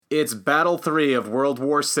It's Battle 3 of World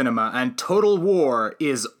War Cinema, and Total War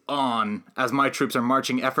is on, as my troops are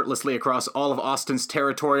marching effortlessly across all of Austin's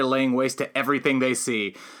territory, laying waste to everything they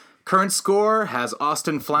see. Current score has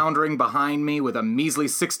Austin floundering behind me with a measly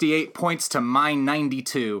 68 points to my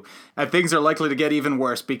 92. And things are likely to get even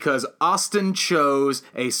worse because Austin chose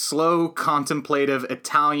a slow, contemplative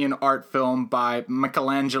Italian art film by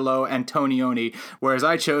Michelangelo Antonioni, whereas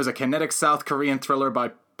I chose a kinetic South Korean thriller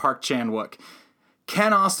by Park Chan-wook.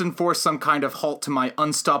 Can Austin force some kind of halt to my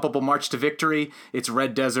unstoppable march to victory? It's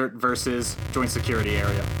Red Desert versus Joint Security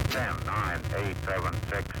Area. 10, 9, 8, 7,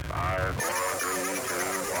 6, 5, 4, 3, 2,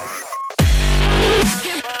 1.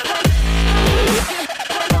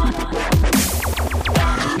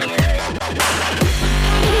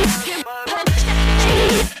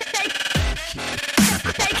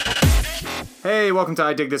 Hey, welcome to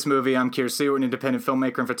I Dig This Movie. I'm Keir Seward, an independent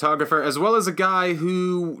filmmaker and photographer, as well as a guy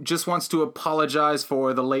who just wants to apologize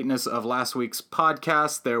for the lateness of last week's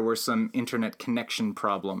podcast. There were some internet connection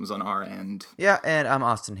problems on our end. Yeah, and I'm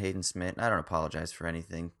Austin Hayden Smith. I don't apologize for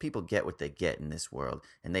anything. People get what they get in this world,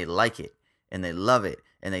 and they like it, and they love it,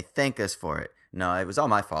 and they thank us for it. No, it was all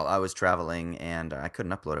my fault. I was traveling, and I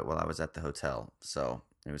couldn't upload it while I was at the hotel, so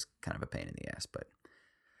it was kind of a pain in the ass, but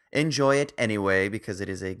enjoy it anyway, because it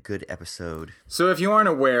is a good episode. So if you aren't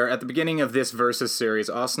aware, at the beginning of this Versus series,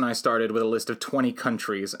 Austin and I started with a list of 20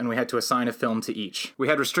 countries, and we had to assign a film to each. We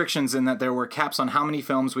had restrictions in that there were caps on how many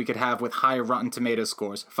films we could have with high Rotten Tomatoes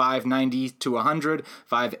scores. 590 to 100,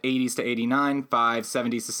 580s to 89,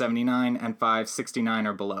 570s to 79, and 569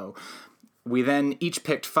 or below. We then each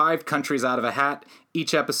picked 5 countries out of a hat.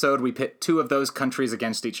 Each episode, we pit 2 of those countries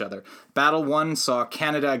against each other. Battle 1 saw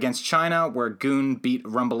Canada against China, where Goon beat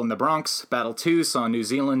Rumble in the Bronx. Battle 2 saw New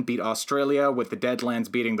Zealand beat Australia, with the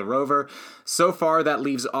Deadlands beating the Rover. So far, that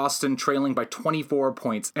leaves Austin trailing by 24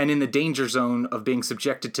 points, and in the danger zone of being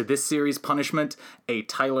subjected to this series' punishment, a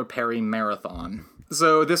Tyler Perry marathon.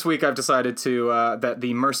 So this week I've decided that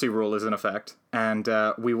the mercy rule is in effect, and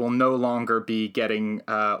we will no longer be getting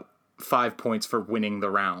 5 points for winning the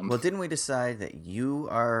round. Well, didn't we decide that you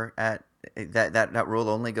are at that rule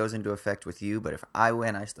only goes into effect with you, but if I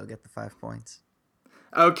win, I still get the 5 points?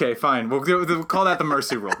 Okay, fine. We'll call that the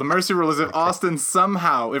mercy rule. The mercy rule is if Austin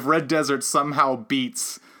if Red Desert somehow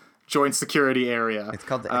beats Joint Security Area. It's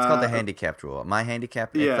called the handicapped rule. My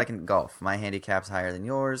handicap, it's like in golf. My handicap's higher than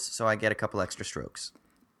yours, so I get a couple extra strokes.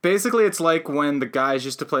 Basically, it's like when the guys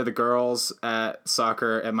used to play the girls at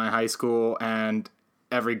soccer at my high school, and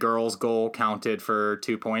every girl's goal counted for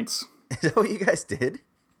 2 points. Is that what you guys did?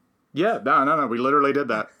 Yeah, no. We literally did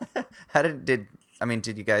that.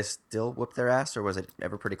 Did you guys still whoop their ass, or was it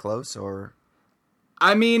ever pretty close, or?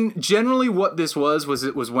 I mean, generally what this was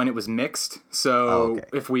when it was mixed. So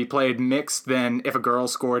if we played mixed, then if a girl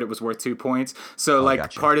scored, it was worth 2 points. So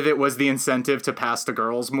gotcha. Part of it was the incentive to pass the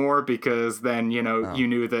girls more, because then, you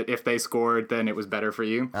knew that if they scored, then it was better for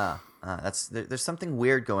you. There's something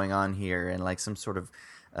weird going on here, and like some sort of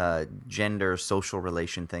gender social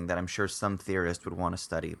relation thing that I'm sure some theorist would want to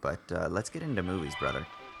study. But let's get into movies, brother.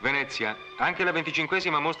 Venezia. Anche la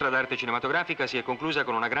 25esima mostra d'arte cinematografica si è conclusa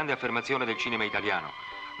con una grande affermazione del cinema italiano.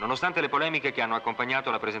 Nonostante le polemiche che hanno accompagnato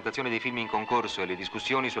la presentazione dei film in concorso e le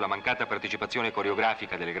discussioni sulla mancata partecipazione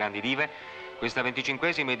coreografica delle grandi dive, questa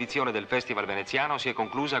 25esima edizione del Festival veneziano si è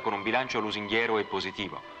conclusa con un bilancio lusinghiero e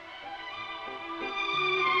positivo.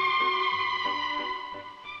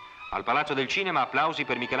 Al Palazzo del Cinema applausi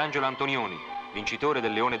per Michelangelo Antonioni, vincitore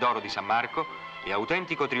del Leone d'Oro di San Marco e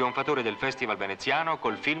autentico trionfatore del Festival veneziano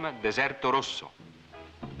col film Deserto Rosso.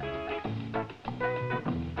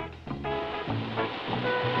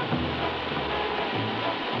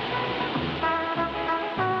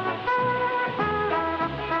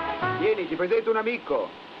 Vieni, ti presento un amico,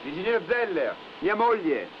 l'ingegner Zeller, mia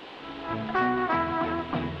moglie.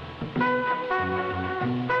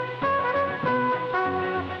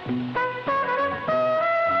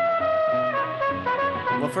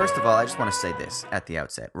 Well, first of all, I just want to say this at the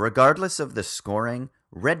outset. Regardless of the scoring,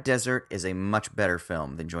 Red Desert is a much better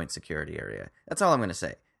film than Joint Security Area. That's all I'm going to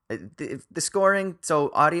say. The scoring,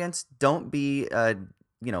 so audience, don't be,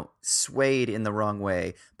 swayed in the wrong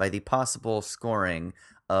way by the possible scoring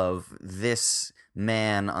of this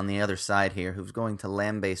man on the other side here who's going to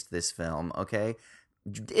lambaste this film, okay?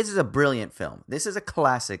 This is a brilliant film. This is a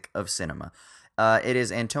classic of cinema. It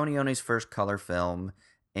is Antonioni's first color film,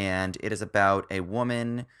 and it is about a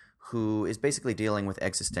woman who is basically dealing with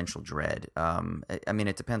existential dread.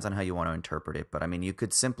 It depends on how you want to interpret it, but you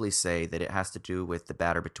could simply say that it has to do with the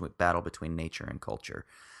battle between nature and culture.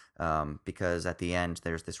 Because at the end,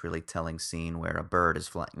 there's this really telling scene where a bird is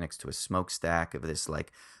flying next to a smokestack of this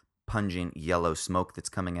pungent yellow smoke that's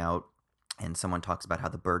coming out. And someone talks about how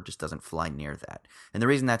the bird just doesn't fly near that. And the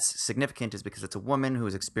reason that's significant is because it's a woman who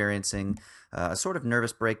is experiencing a sort of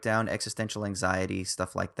nervous breakdown, existential anxiety,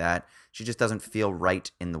 stuff like that. She just doesn't feel right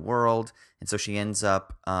in the world. And so she ends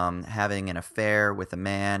up having an affair with a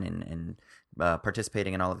man and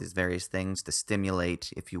participating in all of these various things to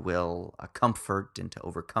stimulate, if you will, a comfort and to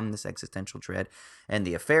overcome this existential dread. And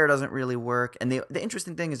the affair doesn't really work. And the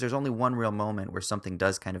interesting thing is there's only one real moment where something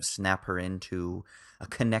does kind of snap her into a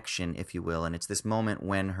connection, if you will. And it's this moment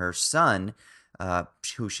when her son,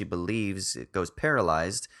 who she believes goes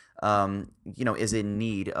paralyzed, is in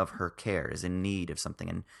need of her care, is in need of something.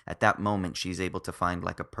 And at that moment, she's able to find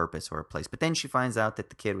like a purpose or a place. But then she finds out that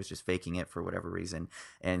the kid was just faking it for whatever reason.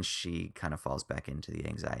 And she kind of falls back into the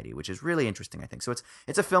anxiety, which is really interesting, I think. So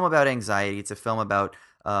it's a film about anxiety. It's a film about,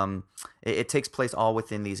 it takes place all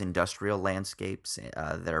within these industrial landscapes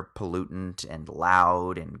that are pollutant and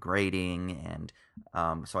loud and grating. And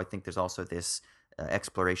so I think there's also this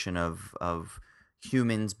exploration of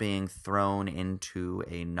humans being thrown into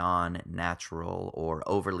a non-natural or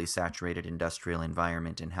overly saturated industrial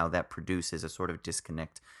environment, and how that produces a sort of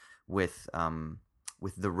disconnect with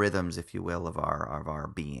the rhythms, if you will, of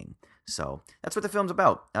our being. So that's what the film's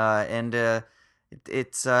about, and it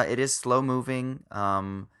is slow moving,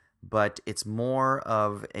 but it's more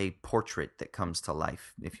of a portrait that comes to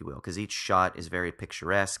life, if you will, because each shot is very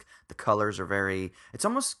picturesque. The colors are it's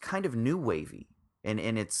almost kind of new wavy.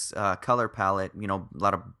 In its color palette, a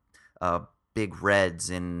lot of big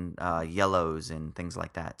reds and yellows and things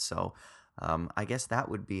like that. So I guess that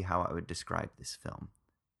would be how I would describe this film.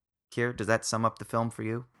 Kier, does that sum up the film for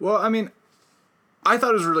you? Well, I mean, I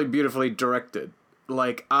thought it was really beautifully directed.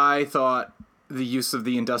 Like, I thought the use of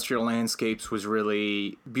the industrial landscapes was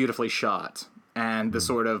really beautifully shot. And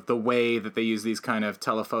the way that they use these kind of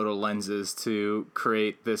telephoto lenses to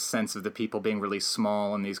create this sense of the people being really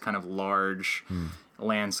small in these kind of large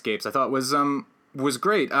landscapes, I thought was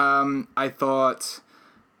great. I thought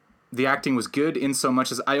the acting was good in so much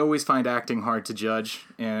as I always find acting hard to judge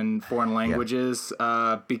in foreign languages,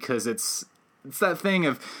 because it's that thing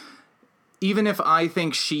of, even if I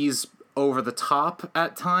think she's over the top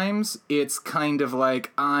at times, it's kind of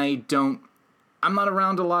like I'm not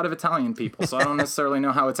around a lot of Italian people, so I don't necessarily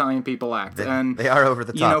know how Italian people act. They are over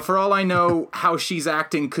the top. For all I know, how she's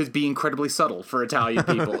acting could be incredibly subtle for Italian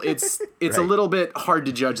people. It's right. A little bit hard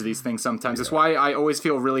to judge these things sometimes. It's why I always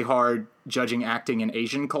feel really hard judging acting in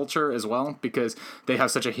Asian culture as well, because they have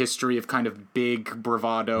such a history of kind of big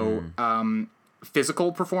bravado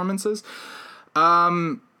physical performances.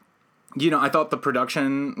 I thought the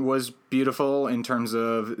production was beautiful in terms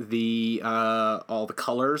of the all the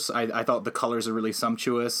colors. I thought the colors are really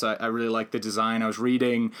sumptuous. I really like the design. I was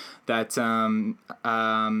reading that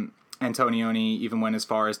Antonioni even went as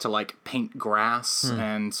far as to like paint grass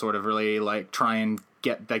and sort of really like try and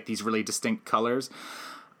get like these really distinct colors.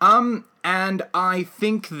 And I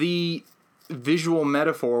think the visual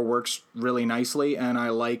metaphor works really nicely, and I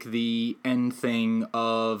like the end thing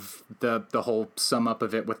of the whole sum up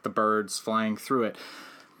of it with the birds flying through it.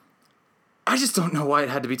 I just don't know why it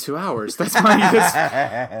had to be 2 hours. This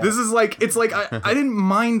is like, it's like I didn't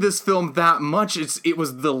mind this film that much. It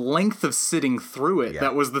was the length of sitting through it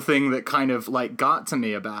that was the thing that kind of like got to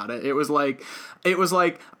me about it. It was like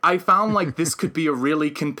I found like this could be a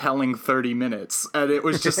really compelling 30 minutes, and it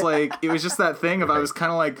was just that thing of I was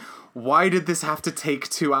kind of like, why did this have to take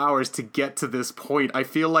 2 hours to get to this point? I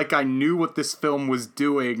feel like I knew what this film was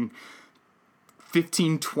doing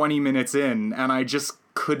 15-20 minutes in, and I just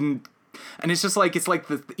couldn't. And it's just like,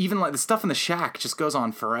 even the stuff in the shack just goes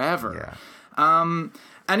on forever. Yeah.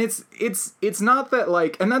 And it's not that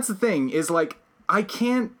like, and that's the thing is like, I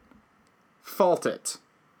can't fault it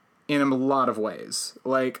in a lot of ways.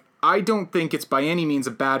 Like, I don't think it's by any means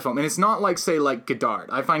a bad film. And it's not like, say, like Godard.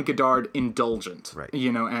 I find Godard indulgent, right,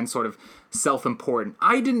 and sort of self-important.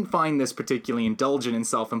 I didn't find this particularly indulgent and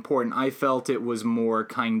self-important. I felt it was more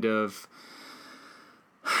kind of,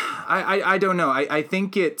 I don't know. I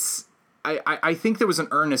think it's, I think there was an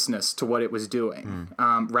earnestness to what it was doing,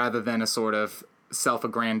 rather than a sort of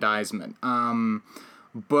self-aggrandizement.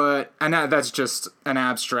 But that's just an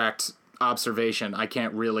abstract observation. I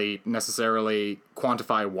can't really necessarily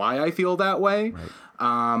quantify why I feel that way.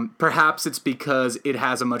 Right. Perhaps it's because it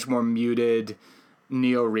has a much more muted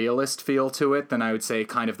neo-realist feel to it than I would say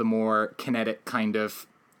kind of the more kinetic kind of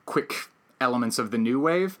quick elements of the new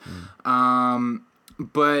wave.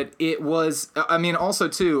 But it was, I mean, also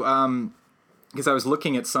too, because I was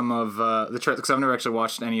looking at some of the trailers, because I've never actually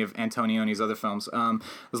watched any of Antonioni's other films. I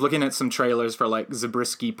was looking at some trailers for like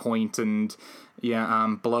Zabriskie Point and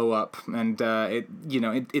Blow Up, and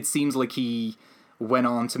it seems like he went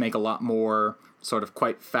on to make a lot more sort of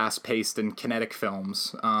quite fast-paced and kinetic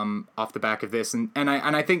films off the back of this, and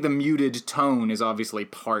I think the muted tone is obviously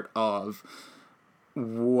part of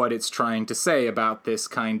what it's trying to say about this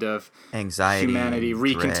kind of anxiety, humanity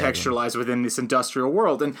recontextualized within this industrial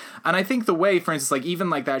world. And I think the way, for instance, like even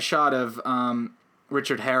like that shot of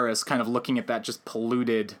Richard Harris kind of looking at that just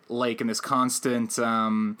polluted lake and this constant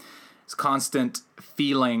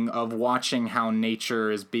feeling of watching how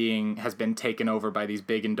nature has been taken over by these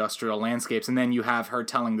big industrial landscapes. And then you have her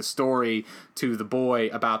telling the story to the boy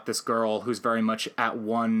about this girl who's very much at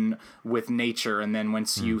one with nature. And then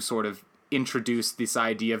once you sort of introduce this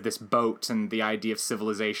idea of this boat and the idea of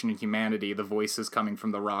civilization and humanity, the voices coming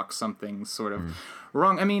from the rock, something's sort of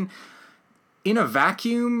wrong. I mean, in a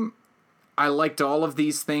vacuum, I liked all of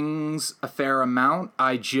these things a fair amount.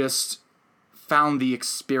 I just found the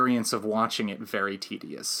experience of watching it very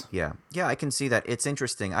tedious. Yeah, I can see that. It's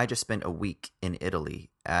interesting. I just spent a week in Italy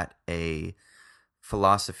at a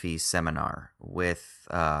philosophy seminar with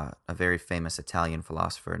a very famous Italian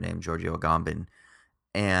philosopher named Giorgio Agamben,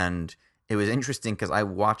 and it was interesting because I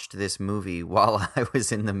watched this movie while I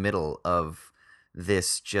was in the middle of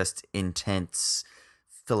this just intense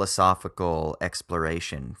philosophical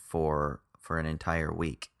exploration for an entire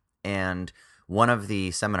week. And one of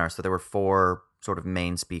the seminars, so there were 4 sort of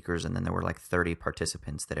main speakers, and then there were like 30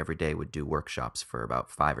 participants that every day would do workshops for about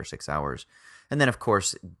 5 or 6 hours. And then, of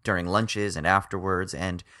course, during lunches and afterwards,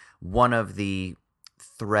 and one of the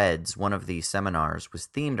seminars was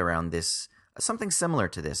themed around this, something similar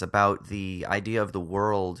to this, about the idea of the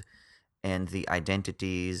world and the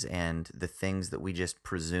identities and the things that we just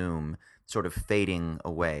presume sort of fading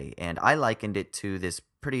away. And I likened it to this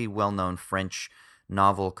pretty well-known French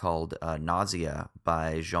novel called Nausea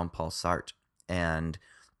by Jean-Paul Sartre. And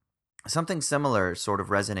something similar sort of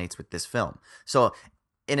resonates with this film. So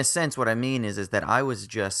in a sense, what I mean is that I was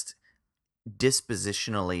just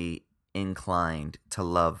dispositionally inclined to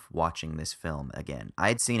love watching this film again.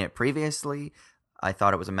 I'd seen it previously. I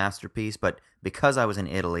thought it was a masterpiece, but because I was in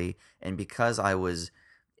Italy and because I was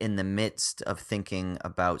in the midst of thinking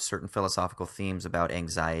about certain philosophical themes about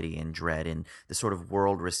anxiety and dread and the sort of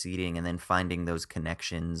world receding and then finding those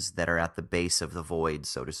connections that are at the base of the void,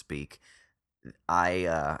 so to speak,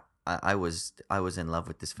 I was in love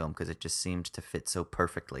with this film because it just seemed to fit so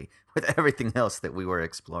perfectly with everything else that we were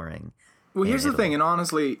exploring. Well, here's the thing, and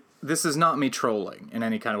honestly, this is not me trolling in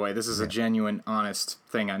any kind of way. This is a genuine, honest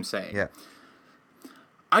thing I'm saying. Yeah.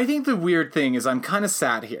 I think the weird thing is I'm kind of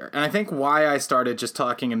sat here, and I think why I started just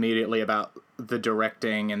talking immediately about the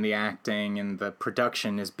directing and the acting and the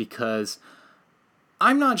production is because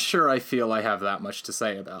I'm not sure I feel I have that much to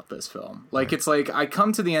say about this film. Like, it's like I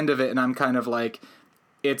come to the end of it and I'm kind of like,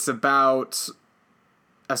 it's about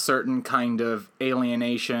a certain kind of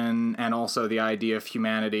alienation and also the idea of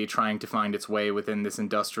humanity trying to find its way within this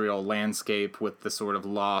industrial landscape with the sort of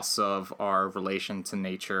loss of our relation to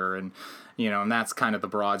nature, and and that's kind of the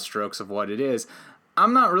broad strokes of what it is.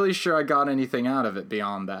 I'm not really sure I got anything out of it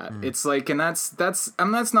beyond that. It's like, and that's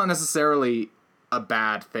not necessarily a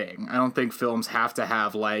bad thing. I don't think films have to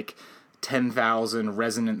have like 10,000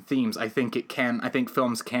 resonant themes. I think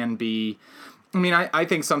films can be, I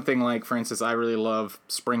think something like, for instance, I really love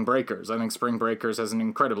Spring Breakers. I think Spring Breakers has an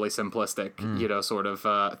incredibly simplistic, sort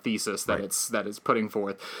of thesis that it's putting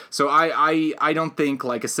forth. So I don't think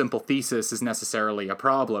like a simple thesis is necessarily a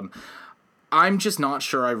problem. I'm just not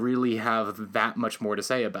sure I really have that much more to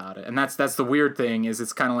say about it. And that's the weird thing, is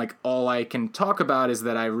it's kind of like all I can talk about is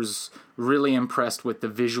that I was really impressed with the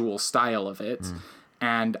visual style of it.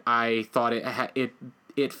 And I thought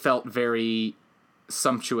it felt very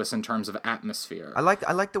sumptuous in terms of atmosphere. I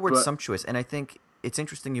like the word sumptuous, and I think it's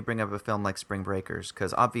interesting you bring up a film like Spring Breakers,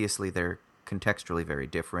 because obviously they're contextually very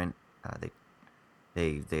different.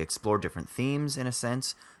 They explore different themes in a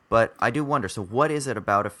sense, but I do wonder, so what is it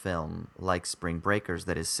about a film like Spring Breakers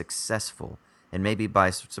that is successful? And maybe by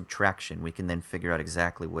subtraction we can then figure out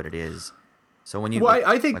exactly what it is. So when you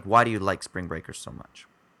I think, like, why do you like Spring Breakers so much?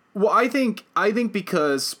 Well, I think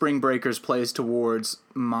because Spring Breakers plays towards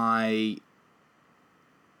my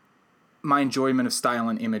enjoyment of style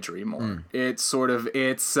and imagery more. It's sort of,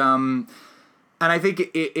 and I think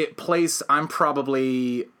it plays, I'm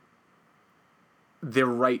probably the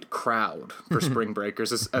right crowd for Spring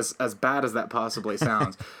Breakers, as bad as that possibly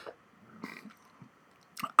sounds.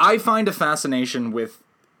 I find a fascination with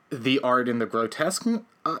the art and the grotesque,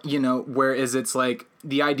 whereas it's like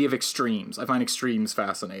the idea of extremes. I find extremes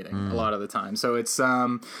fascinating a lot of the time. So it's,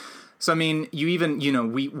 so I mean, you even,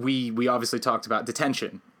 we obviously talked about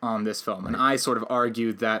Detention on this film, and I sort of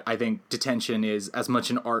argued that I think Detention is as much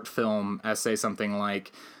an art film as, say, something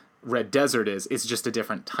like Red Desert is. It's just a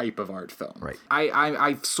different type of art film. Right.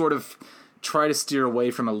 I sort of try to steer away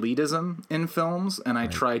from elitism in films, and I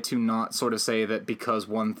try to not sort of say that because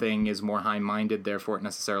one thing is more high-minded, therefore it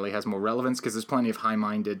necessarily has more relevance, because there's plenty of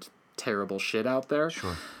high-minded, terrible shit out there.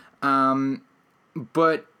 Sure.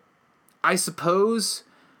 But I suppose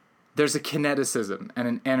there's a kineticism and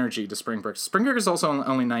an energy to Spring Breakers. Spring Breakers is also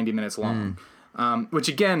only 90 minutes long, which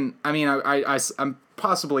again, I mean, I'm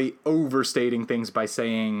possibly overstating things by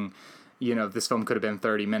saying, this film could have been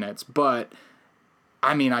 30 minutes, but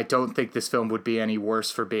I mean, I don't think this film would be any worse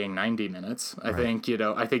for being 90 minutes. I think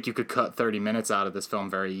you could cut 30 minutes out of this film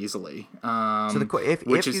very easily.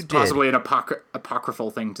 Which is possibly an apocryphal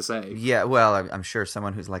thing to say. Yeah, well, I'm sure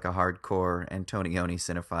someone who's like a hardcore Antonioni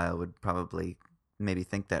cinephile would probably maybe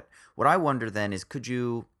think that. What I wonder then is, could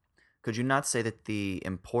you not say that the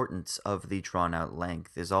importance of the drawn out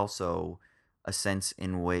length is also a sense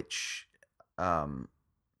in which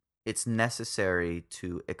it's necessary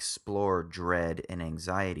to explore dread and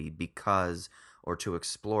anxiety or to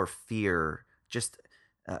explore fear, just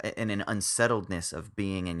in an unsettledness of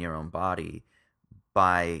being in your own body,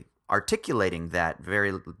 by articulating that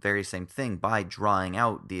very, very same thing by drawing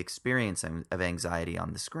out the experience of anxiety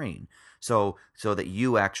on the screen, so that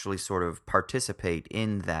you actually sort of participate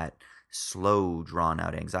in that slow, drawn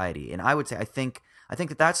out anxiety. And I would say, I think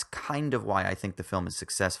that that's kind of why I think the film is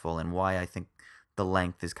successful, and why I think the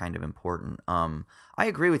length is kind of important. I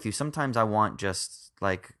agree with you. Sometimes I want just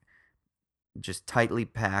tightly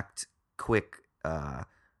packed, quick,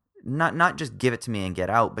 not just give it to me and get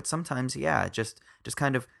out, but sometimes, just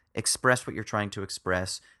kind of express what you're trying to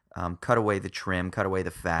express, cut away the trim, cut away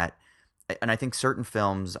the fat. And I think certain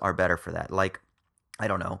films are better for that. Like, I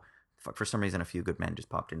don't know, for some reason, A Few Good Men just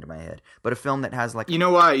popped into my head. But a film that has like... You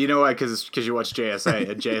know why? Because you watch JSA,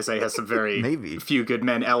 and JSA has some very Few Good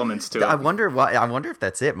Men elements to it. I wonder if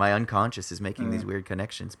that's it. My unconscious is making these weird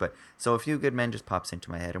connections. But so A Few Good Men just pops into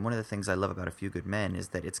my head. And one of the things I love about A Few Good Men is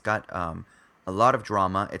that it's got a lot of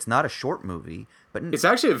drama. It's not a short movie, but it's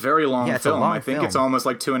actually a very long film. I think film. It's almost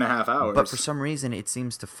like 2.5 hours. But for some reason, it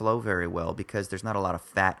seems to flow very well because there's not a lot of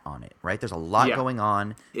fat on it, right? There's a lot going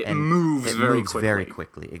on. It moves very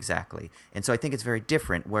quickly, exactly. And so I think it's very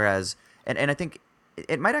different. Whereas, and I think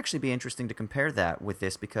it might actually be interesting to compare that with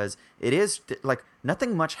this, because it is like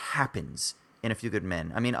nothing much happens in A Few Good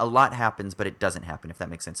Men. I mean, a lot happens, but it doesn't happen, if that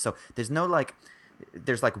makes sense. So there's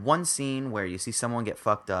one scene where you see someone get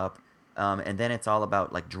fucked up. And then it's all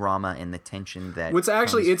about like drama and the tension that. What's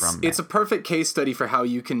actually it's a perfect case study for how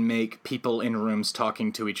you can make people in rooms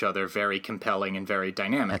talking to each other very compelling and very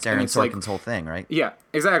dynamic. That's Aaron Sorkin's whole thing, right? Yeah,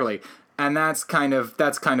 exactly. And that's kind of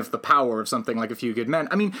the power of something like A Few Good Men.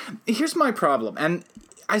 I mean, here's my problem, and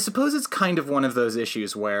I suppose it's kind of one of those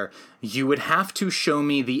issues where you would have to show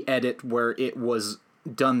me the edit where it was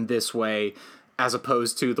done this way, as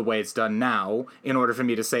opposed to the way it's done now, in order for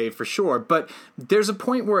me to say for sure. But there's a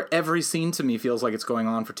point where every scene to me feels like it's going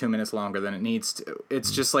on for 2 minutes longer than it needs to. It's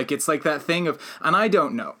just like, it's like that thing of, and I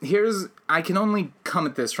don't know. I can only come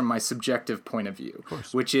at this from my subjective point of view,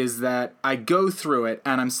 which is that I go through it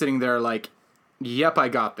and I'm sitting there like, yep, I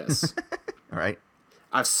got this. All right.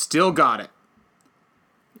 I've still got it.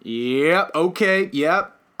 Yep. Okay.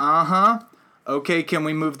 Yep. Uh-huh. Okay, can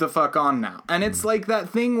we move the fuck on now? And it's like that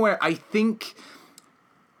thing where I think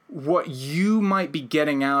what you might be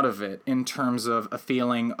getting out of it in terms of a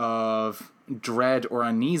feeling of dread or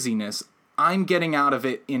uneasiness, I'm getting out of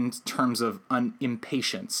it in terms of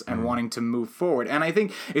impatience and wanting to move forward. And I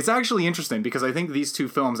think it's actually interesting because I think these two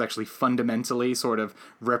films actually fundamentally sort of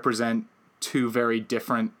represent two very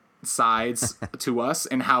different sides to us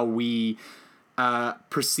and how we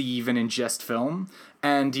perceive and ingest film.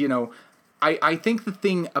 And, I think the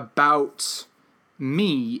thing about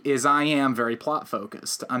me is I am very plot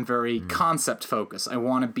focused. I'm very concept focused. I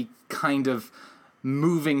want to be kind of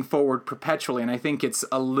moving forward perpetually. And I think it's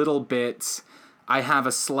a little bit, I have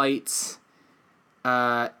a slight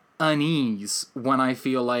unease when I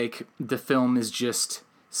feel like the film is just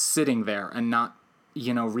sitting there and not,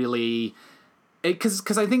 really...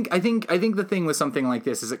 Because I think the thing with something like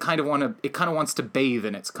this is it kind of wants to bathe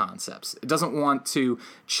in its concepts. It doesn't want to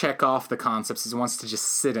check off the concepts. It wants to just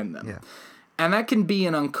sit in them. Yeah. And that can be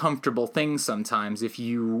an uncomfortable thing sometimes if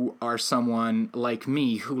you are someone like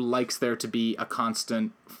me who likes there to be a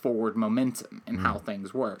constant forward momentum in how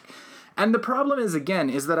things work. And the problem is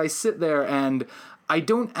that I sit there and I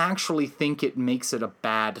don't actually think it makes it a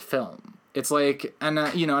bad film. It's like, and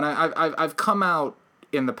I've come out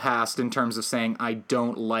in the past in terms of saying I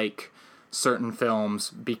don't like certain films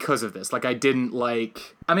because of this. Like, I didn't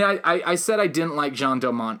like... I mean, I said I didn't like Jean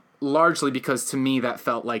Domont largely because to me that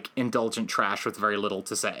felt like indulgent trash with very little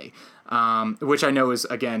to say. Which I know is,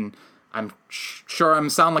 again, I'm sure I'm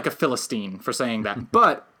sound like a Philistine for saying that.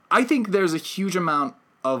 But I think there's a huge amount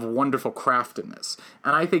of wonderful craft in this,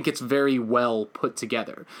 and I think it's very well put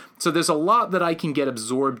together. So there's a lot that I can get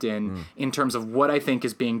absorbed in terms of what I think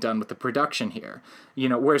is being done with the production here.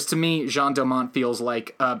 Whereas to me, Jean Domont feels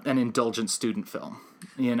like an indulgent student film.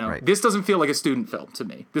 Right. This doesn't feel like a student film to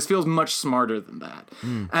me. This feels much smarter than that.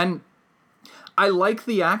 And I like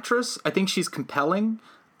the actress. I think she's compelling.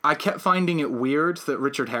 I kept finding it weird that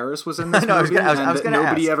Richard Harris was in this movie, and that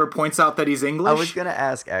nobody ever points out that he's English. I was going to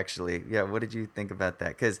ask, actually. Yeah, what did you think about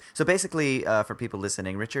that? So basically, for people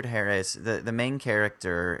listening, Richard Harris, the main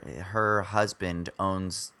character, her husband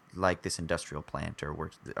owns like this industrial plant or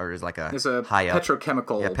is like a high up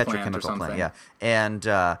petrochemical plant or something.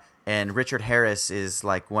 Yeah, and Richard Harris is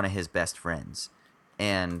like one of his best friends,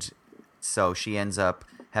 and so she ends up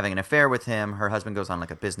having an affair with him. Her husband goes on like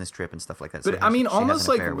a business trip and stuff like that. But so I mean, she almost has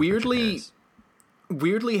an like affair with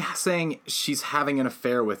weirdly saying she's having an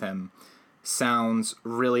affair with him sounds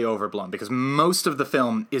really overblown, because most of the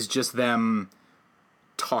film is just them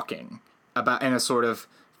talking about in a sort of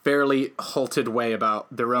fairly halted way about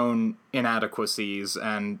their own inadequacies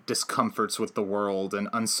and discomforts with the world and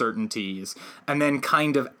uncertainties, and then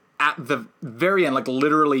kind of at the very end, like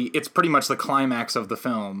literally, it's pretty much the climax of the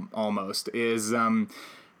film almost, is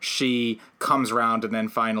she comes around and then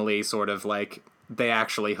finally sort of like they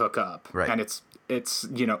actually hook up. Right. And it's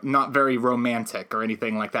not very romantic or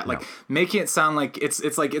anything like that. No. Like making it sound like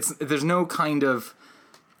there's no kind of,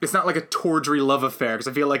 it's not like a tawdry love affair, because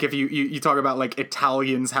I feel like if you talk about like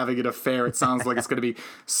Italians having an affair, it sounds like it's going to be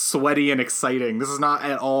sweaty and exciting. This is not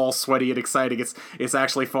at all sweaty and exciting. It's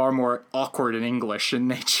actually far more awkward and English in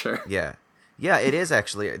nature. Yeah, it is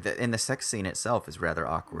actually. And the sex scene itself is rather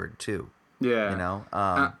awkward too.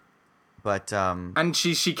 Yeah, but and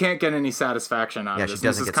she can't get any satisfaction out of this. She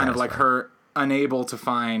doesn't this is get kind of like satisfied. her unable to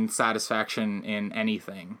find satisfaction in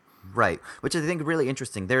anything. Right, which I think is really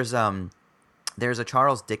interesting. There's a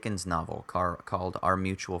Charles Dickens novel called Our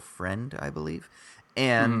Mutual Friend, I believe,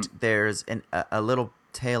 and there's a little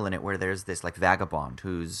tale in it where there's this like vagabond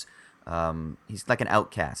who's he's like an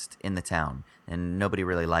outcast in the town, and nobody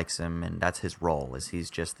really likes him, and that's his role, is he's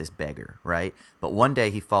just this beggar, right? But one day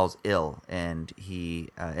he falls ill, and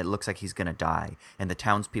it looks like he's gonna die, and the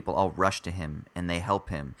townspeople all rush to him, and they help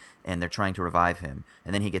him, and they're trying to revive him,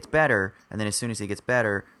 and then he gets better, and then as soon as he gets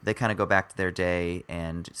better, they kind of go back to their day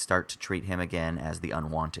and start to treat him again as the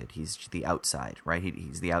unwanted. He's the outside, right?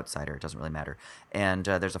 He's the outsider. It doesn't really matter. And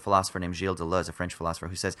there's a philosopher named Gilles Deleuze, a French philosopher,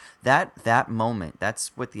 who says that moment,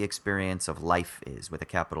 that's what the experience of life is, with a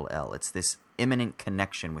capital L. It's this imminent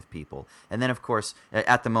connection with people, and then of course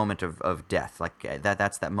at the moment of death, like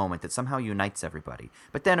that's that moment that somehow unites everybody.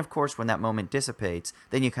 But then of course when that moment dissipates,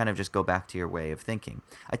 then you kind of just go back to your way of thinking.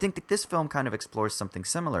 I think that this film kind of explores something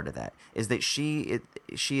similar to that, is that she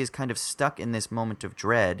is kind of stuck in this moment of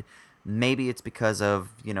dread. Maybe it's because of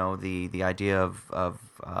the idea of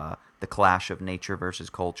the clash of nature versus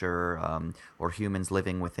culture, or humans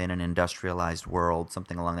living within an industrialized world,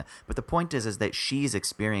 something along that. But the point is that she's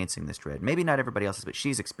experiencing this dread. Maybe not everybody else is, but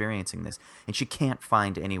she's experiencing this, and she can't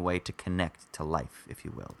find any way to connect to life, if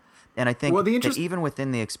you will. And I think that even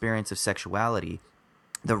within the experience of sexuality,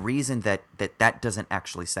 the reason that doesn't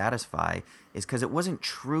actually satisfy is because it wasn't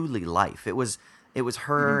truly life. It was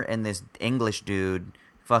her and this English dude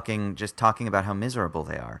fucking just talking about how miserable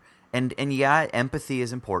they are. And yeah, empathy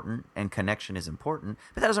is important and connection is important,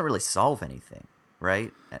 but that doesn't really solve anything,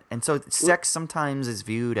 right? And so sex sometimes is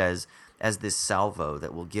viewed as this salvo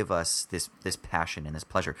that will give us this passion and this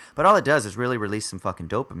pleasure. But all it does is really release some fucking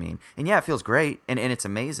dopamine. And yeah, it feels great and it's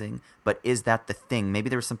amazing, but is that the thing? Maybe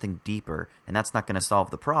there's something deeper, and that's not going to solve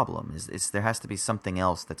the problem. There has to be something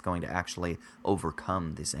else that's going to actually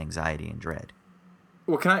overcome this anxiety and dread.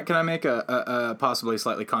 Well, can I make a possibly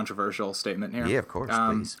slightly controversial statement here? Yeah, of course,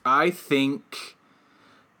 please. I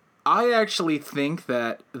actually think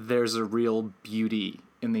that there's a real beauty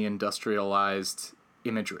in the industrialized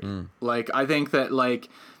imagery. Like, I think that like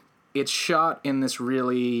it's shot in this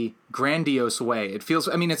really grandiose way. It feels,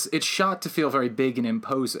 I mean, it's shot to feel very big and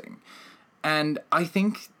imposing. And I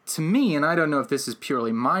think, to me, and I don't know if this is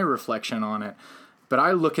purely my reflection on it, but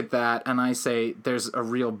I look at that and I say there's a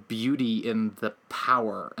real beauty in the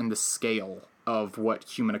power and the scale of what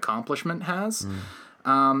human accomplishment has.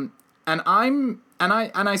 And And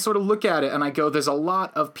I sort of look at it and I go, there's a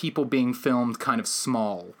lot of people being filmed kind of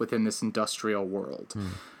small within this industrial world,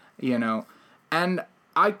 you know? And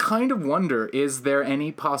I kind of wonder, is there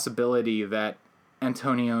any possibility that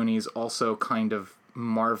Antonioni's also kind of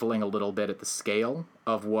marveling a little bit at the scale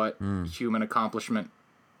of what human accomplishment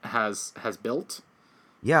has built?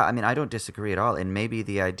 Yeah, I mean, I don't disagree at all. And maybe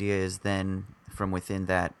the idea is then, from within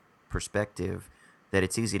that perspective, that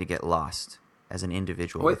it's easy to get lost as an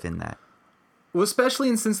individual within that. Well,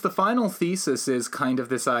 especially since the final thesis is kind of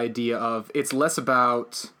this idea of it's less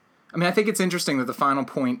about... I mean, I think it's interesting that the final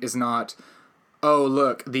point is not, oh,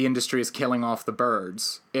 look, the industry is killing off the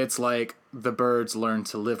birds. It's like the birds learn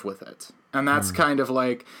to live with it. And that's kind of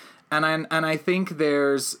like... And I think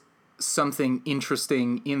there's something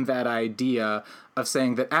interesting in that idea of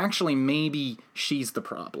saying that actually maybe she's the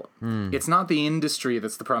problem. It's not the industry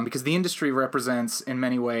that's the problem, because the industry represents, in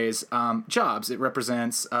many ways, jobs. It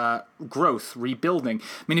represents growth, rebuilding.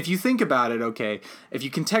 I mean, if you think about it, okay, if you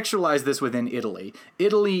contextualize this within Italy,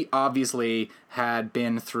 Italy obviously had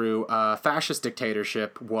been through a fascist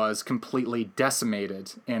dictatorship, was completely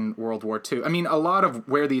decimated in World War II. I mean, a lot of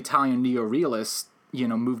where the Italian neorealist,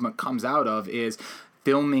 movement comes out of is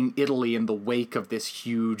filming Italy in the wake of this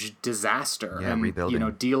huge disaster and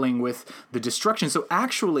rebuilding. Dealing with the destruction. So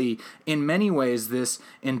actually, in many ways, this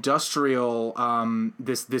industrial,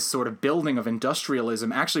 this sort of building of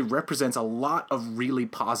industrialism actually represents a lot of really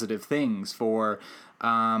positive things for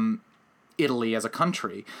Italy as a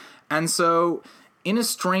country. And so, in a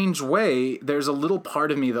strange way, there's a little part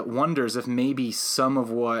of me that wonders if maybe some of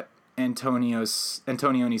what Antonioni's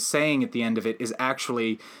saying at the end of it is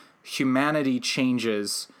actually humanity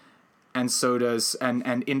changes, and so does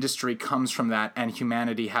and industry comes from that, and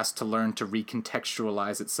humanity has to learn to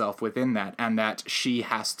recontextualize itself within that, and that she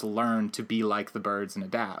has to learn to be like the birds and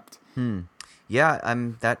adapt. Yeah,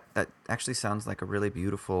 that actually sounds like a really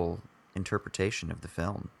beautiful interpretation of the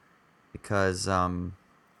film, because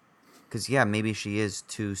yeah, maybe she is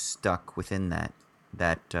too stuck within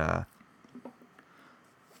that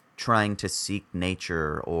trying to seek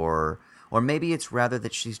nature, or maybe it's rather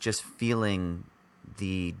that she's just feeling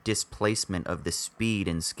the displacement of the speed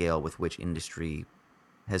and scale with which industry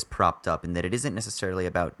has propped up, and that it isn't necessarily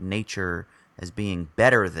about nature as being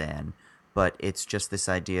better than, but it's just this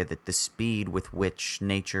idea that the speed with which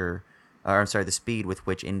the speed with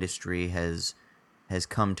which industry has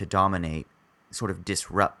come to dominate sort of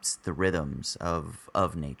disrupts the rhythms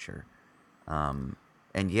of nature. And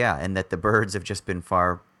that the birds have just been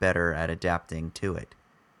far better at adapting to it.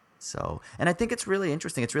 So, and I think it's really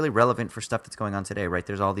interesting. It's really relevant for stuff that's going on today, right?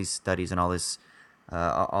 There's all these studies and all this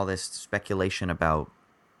speculation about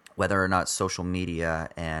whether or not social media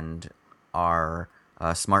and our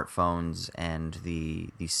smartphones and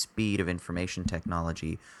the speed of information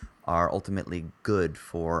technology are ultimately good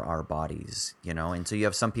for our bodies, And so you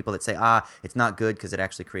have some people that say, it's not good because it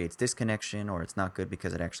actually creates disconnection, or it's not good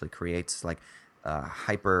because it actually creates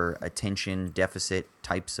hyper attention deficit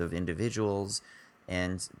types of individuals.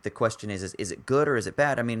 And the question is it good or is it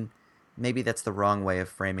bad? I mean, maybe that's the wrong way of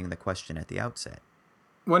framing the question at the outset.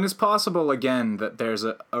 When it's possible, again, that there's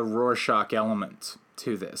a Rorschach element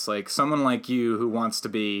to this, like someone like you who wants to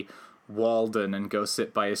be Walden and go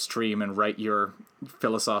sit by a stream and write your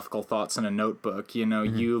philosophical thoughts in a notebook,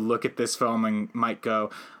 you look at this film and might go,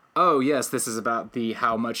 oh yes, this is about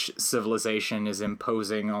how much civilization is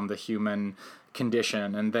imposing on the human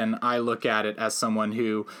condition. And then I look at it as someone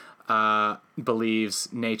who believes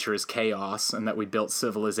nature is chaos and that we built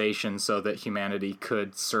civilization so that humanity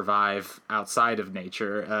could survive outside of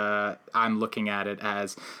nature. I'm looking at it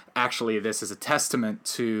as actually this is a testament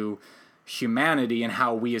to humanity and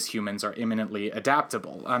how we as humans are eminently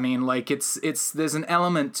adaptable. I mean, there's an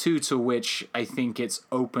element to which I think it's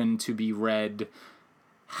open to be read.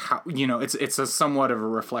 How it's a somewhat of a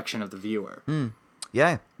reflection of the viewer.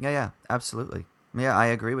 Yeah, absolutely. Yeah, I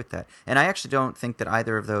agree with that. And I actually don't think that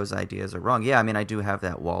either of those ideas are wrong. Yeah, I mean, I do have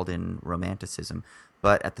that Walden romanticism,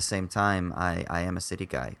 but at the same time, I am a city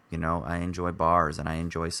guy. I enjoy bars and I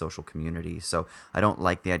enjoy social community, so I don't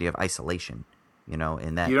like the idea of isolation.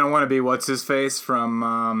 In that you don't want to be what's his face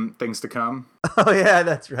from Things to Come. Oh yeah,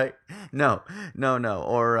 that's right. No,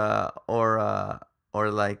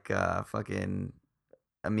 or like fucking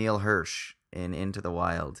Emil Hirsch in Into the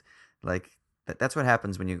Wild. Like that's what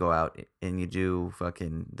happens when you go out and you do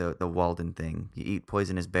fucking the Walden thing. You eat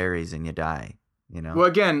poisonous berries and you die. Well,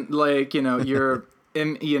 again, you're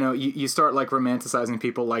And, you start, like, romanticizing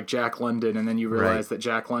people like Jack London, and then you realize that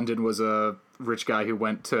Jack London was a rich guy who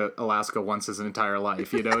went to Alaska once his entire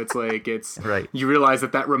life. It's like, Right. You realize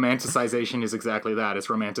that romanticization is exactly that. It's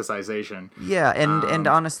romanticization. Yeah, and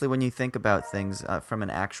honestly, when you think about things from an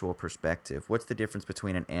actual perspective, what's the difference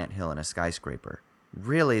between an anthill and a skyscraper?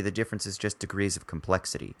 Really, the difference is just degrees of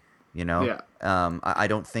complexity. Yeah. I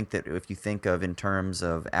don't think that if you think of in terms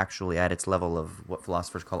of actually at its level of what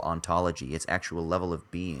philosophers call ontology, its actual level of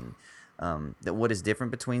being, that what is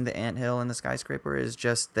different between the anthill and the skyscraper is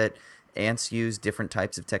just that ants use different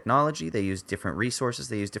types of technology, they use different resources,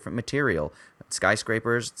 they use different material.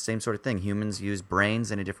 Skyscrapers, same sort of thing. Humans use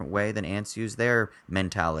brains in a different way than ants use their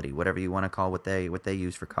mentality, whatever you want to call what they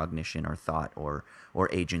use for cognition or thought or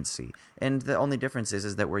agency. And the only difference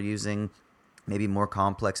is that we're using maybe more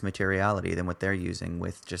complex materiality than what they're using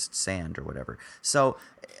with just sand or whatever. So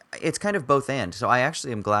it's kind of both and. So I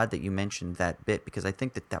actually am glad that you mentioned that bit, because I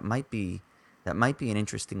think that might be an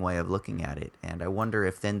interesting way of looking at it. And I wonder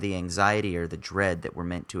if then the anxiety or the dread that we're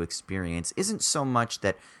meant to experience isn't so much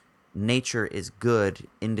that nature is good,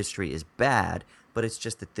 industry is bad, but it's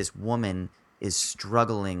just that this woman is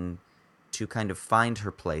struggling to kind of find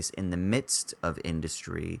her place in the midst of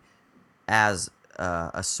industry as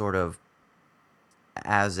a sort of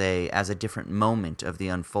as a different moment of the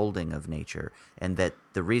unfolding of nature, and that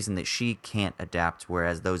the reason that she can't adapt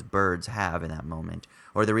whereas those birds have in that moment,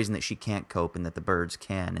 or the reason that she can't cope and that the birds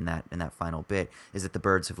can in that final bit, is that the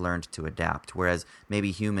birds have learned to adapt, whereas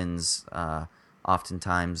maybe humans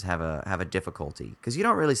oftentimes have a difficulty, because you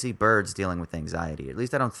don't really see birds dealing with anxiety. At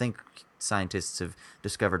least I don't think scientists have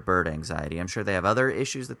discovered bird anxiety. I'm sure they have other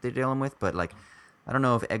issues that they're dealing with, but like I don't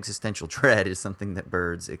know if existential dread is something that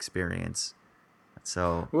birds experience.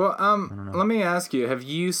 So, well, let me ask you: have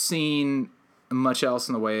you seen much else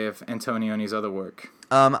in the way of Antonioni's other work?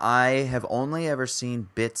 I have only ever seen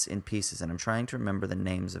bits and pieces, and I'm trying to remember the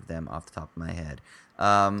names of them off the top of my head.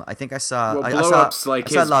 I think I saw. Well, I Blow saw, Up's like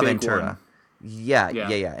I saw his La big Ventura. one. Yeah.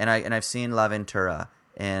 Yeah. And I've seen La Ventura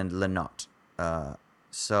and Le Not.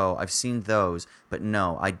 So I've seen those, but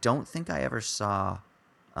no, I don't think I ever saw.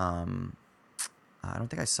 I don't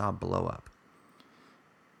think I saw Blow Up.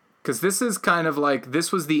 Because this is kind of like,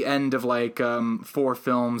 this was the end of like 4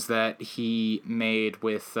 films that he made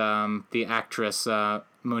with the actress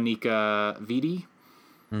Monica Vitti.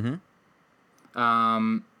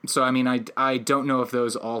 Mm-hmm. So I mean, I don't know if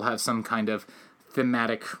those all have some kind of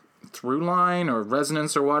thematic through line or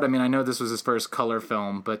resonance or what. I mean, I know this was his first color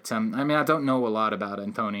film, but I mean, I don't know a lot about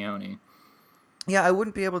Antonioni. Yeah, I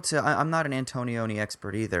wouldn't be able to. I'm not an Antonioni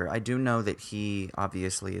expert either. I do know that he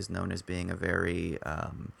obviously is known as being a very,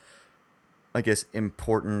 I guess,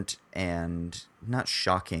 important and not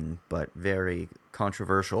shocking, but very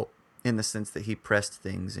controversial in the sense that he pressed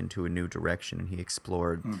things into a new direction and he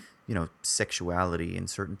explored, sexuality and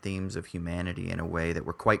certain themes of humanity in a way that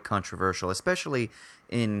were quite controversial, especially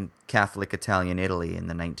in Catholic Italian Italy in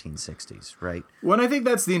the 1960s, right? Well, I think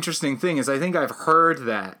that's the interesting thing is I think I've heard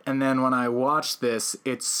that, and then when I watch this,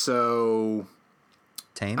 it's so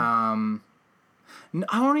Tame? I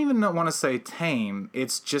don't even want to say tame.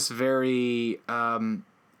 It's just very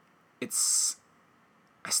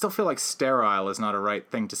I still feel like sterile is not a right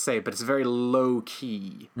thing to say, but it's very low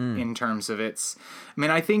key in terms of its. I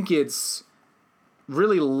mean, I think it's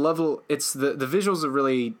really lovely. It's the visuals are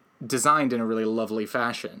really designed in a really lovely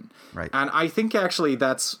fashion, Right. And I think actually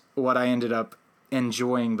that's what I ended up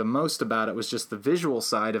enjoying the most about it was just the visual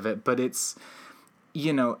side of it. But it's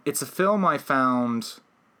it's a film I found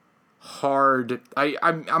hard.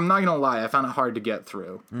 I'm not gonna lie, I found it hard to get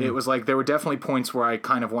through. It was like there were definitely points where I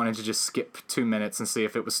kind of wanted to just skip 2 minutes and see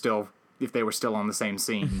if they were still on the same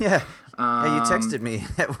scene. Yeah. Hey, you texted me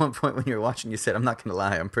at one point when you were watching. You said, "I'm not gonna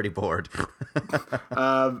lie, I'm pretty bored."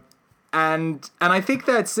 And I think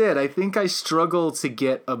that's it. I think I struggle to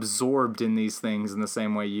get absorbed in these things in the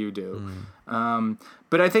same way you do.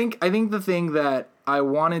 But I think the thing that I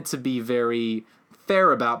wanted to be very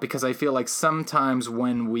fair about, because I feel like sometimes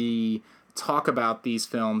when we talk about these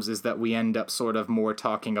films is that we end up sort of more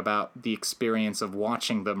talking about the experience of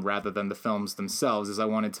watching them rather than the films themselves, is I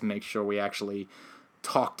wanted to make sure we actually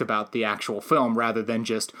talked about the actual film rather than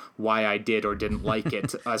just why I did or didn't like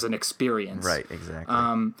it as an experience. Right,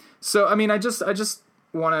 exactly. So, I mean, I just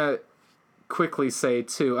want to quickly say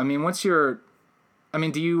too, I mean,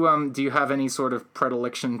 do you have any sort of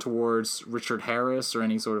predilection towards Richard Harris or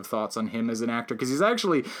any sort of thoughts on him as an actor? Because he's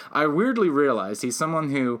actually, I weirdly realized he's someone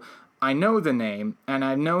who I know the name, and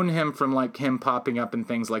I've known him from like him popping up in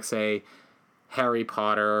things like, say, Harry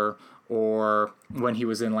Potter, or when he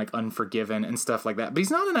was in like Unforgiven and stuff like that. But he's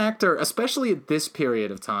not an actor, especially at this period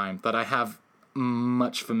of time, that I have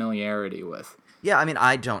much familiarity with. Yeah, I mean,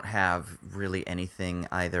 I don't have really anything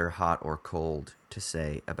either hot or cold to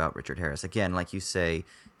say about Richard Harris. Again, like you say,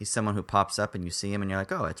 he's someone who pops up and you see him and you're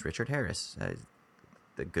like, oh, it's Richard Harris.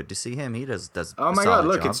 Good to see him. He does Oh a my solid God,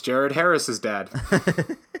 look, job. it's Jared Harris's dad.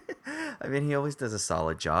 I mean, he always does a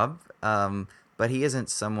solid job. But he isn't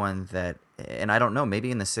someone that, and I don't know, maybe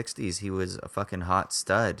in the 60s he was a fucking hot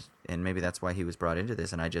stud, and maybe that's why he was brought into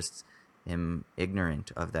this, and I just am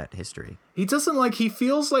ignorant of that history. He doesn't he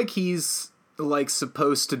feels like he's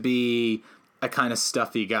supposed to be a kind of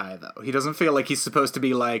stuffy guy, though. He doesn't feel like he's supposed to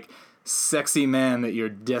be sexy man that you're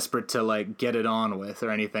desperate to get it on with or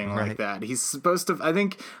anything like that. He's supposed to, I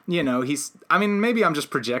think, maybe I'm just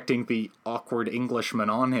projecting the awkward Englishman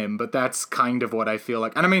on him, but that's kind of what I feel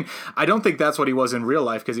like. And I mean, I don't think that's what he was in real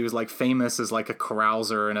life, because he was famous as a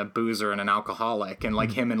carouser and a boozer and an alcoholic, and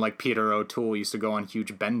him and Peter O'Toole used to go on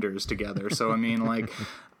huge benders together. So I mean,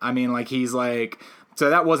 he's so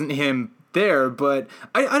that wasn't him there, but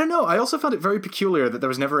I don't know. I also found it very peculiar that there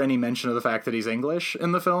was never any mention of the fact that he's English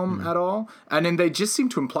in the film at all. And then they just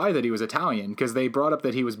seemed to imply that he was Italian, because they brought up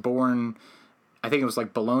that he was born, I think it was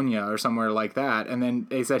Bologna or somewhere like that, and then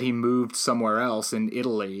they said he moved somewhere else in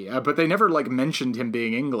Italy, but they never mentioned him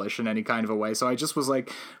being English in any kind of a way. So I just was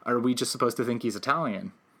are we just supposed to think he's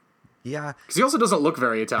Italian? Yeah. Because he also doesn't look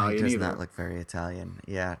very Italian either. He does not look very Italian.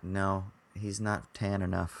 Yeah, no, he's not tan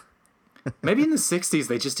enough. Maybe in the 60s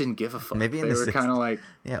they just didn't give a fuck. Maybe in they the were 60s. kind of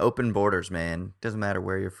yeah, open borders, man. Doesn't matter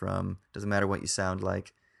where you're from. Doesn't matter what you sound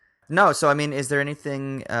like. No, so I mean, is there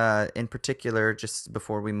anything in particular, just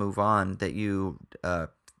before we move on, that you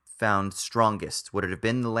found strongest? Would it have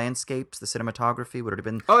been the landscapes, the cinematography? Would it have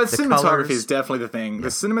been the the cinematography colors? is definitely the thing. Yeah. The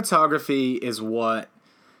cinematography is what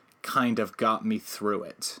kind of got me through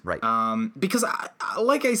it. Right. Because,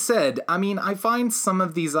 like I said, I mean, I find some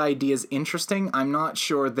of these ideas interesting. I'm not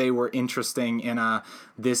sure they were interesting in a,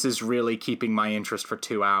 this is really keeping my interest for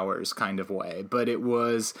 2 hours kind of way. But it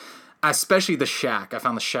was, especially the shack. I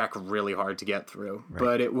found the shack really hard to get through. Right.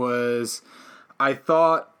 But it was, I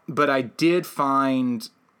did find...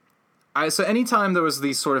 So anytime there was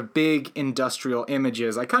these sort of big industrial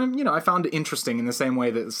images, I kind of, I found it interesting in the same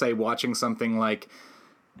way that, say, watching something like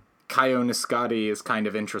Kaio Niscati is kind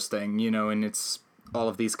of interesting, and it's all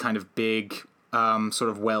of these kind of big, sort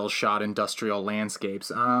of well-shot industrial landscapes.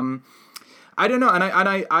 I don't know, and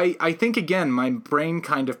I think, again, my brain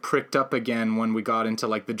kind of pricked up again when we got into,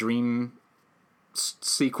 the dream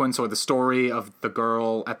sequence or the story of the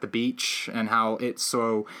girl at the beach, and how it's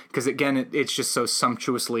so... Because, again, it's just so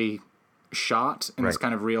sumptuously shot in this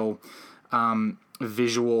kind of real...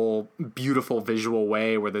 beautiful visual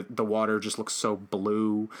way where the water just looks so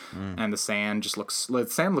blue and the sand looks,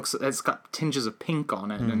 it's got tinges of pink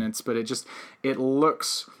on it, and it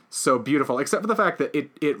looks so beautiful, except for the fact that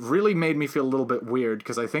it really made me feel a little bit weird,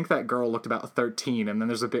 because I think that girl looked about 13, and then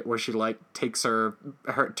there's a bit where she takes her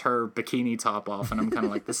bikini top off, and I'm kind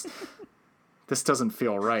of like, this doesn't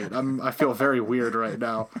feel right. I feel very weird right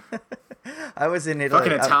now. I was in Italy.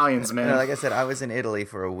 Fucking Italians, man. Like I said, I was in Italy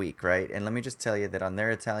for a week, right? And let me just tell you that on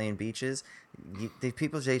their Italian beaches, they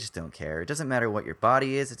just don't care. It doesn't matter what your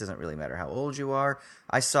body is. It doesn't really matter how old you are.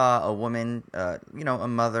 I saw a woman, a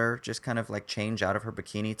mother, just kind of change out of her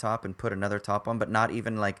bikini top and put another top on, but not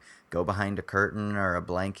even go behind a curtain or a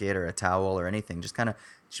blanket or a towel or anything. Just kind of,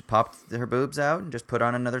 she popped her boobs out and just put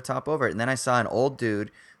on another top over it. And then I saw an old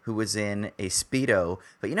dude who was in a Speedo,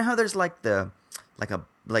 but you know how there's what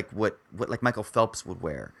Michael Phelps would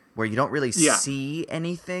wear, where you don't really see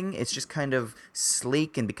anything. It's just kind of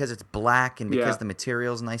sleek, and because it's black and because the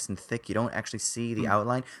material's nice and thick, you don't actually see the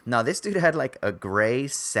outline. Now, this dude had a gray,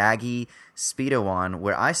 saggy Speedo on,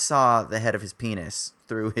 where I saw the head of his penis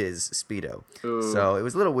through his Speedo. Ooh. So it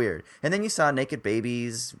was a little weird. And then you saw naked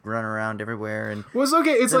babies run around everywhere, and well, it's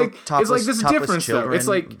okay. It's topless, this difference children,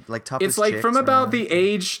 though. Topless it's from about the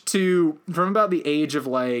age of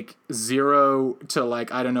 0 to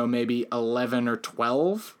I don't know, maybe 11 or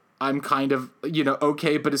 12. I'm kind of,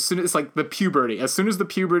 okay, but as soon as the puberty, as soon as the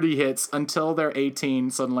puberty hits until they're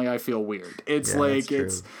 18, suddenly I feel weird. It's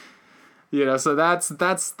it's, so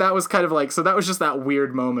that was kind of so that was just that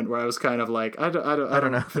weird moment where I was kind of I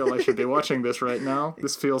don't feel I should be watching this right now.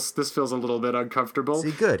 This feels a little bit uncomfortable.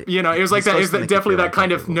 See, good. It was that. It was definitely that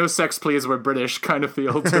kind of no sex please we're British kind of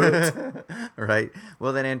feel to it. Right.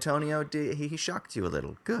 Well, then Antonio, he shocked you a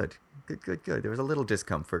little. Good. There was a little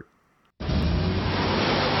discomfort.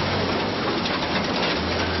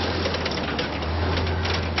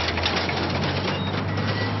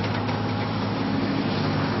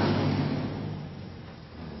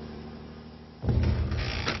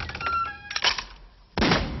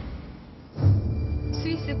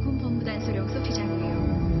 스위스 군 본부단 소령소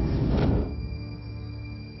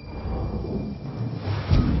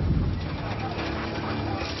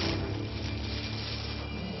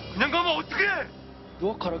그냥 가면 어떡해?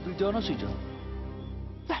 누가 가라들지 않았어 이제.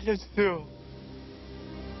 살려주세요.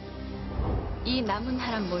 이 남은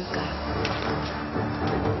하란 뭘까요?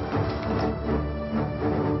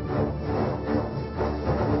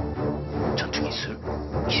 전투기 술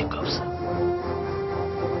기가 없어.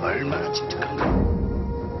 얼마나 침착한가.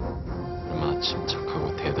 얼마나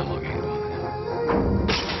침착하고 대담하게 행동하느냐.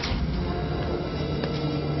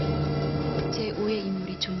 제 5의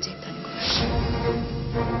인물이 존재했다는 거예요.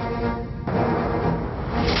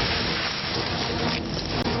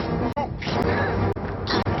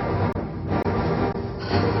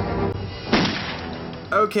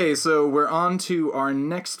 Okay, so we're on to our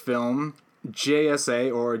next film,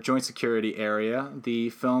 JSA, or Joint Security Area. The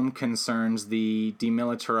film concerns the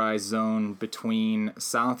demilitarized zone between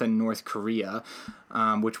South and North Korea,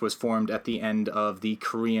 which was formed at the end of the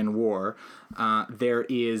Korean War. There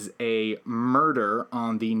is a murder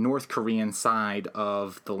on the North Korean side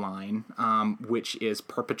of the line, which is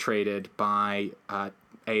perpetrated by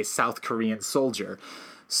a South Korean soldier.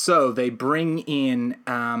 So they bring in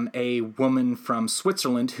a woman from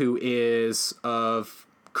Switzerland who is of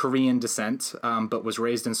Korean descent, but was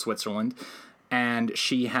raised in Switzerland, and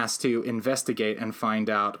she has to investigate and find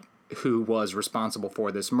out who was responsible for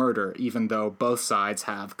this murder, even though both sides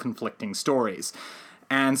have conflicting stories.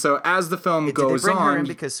 And so as the film goes Did they bring her on... in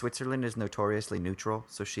because Switzerland is notoriously neutral,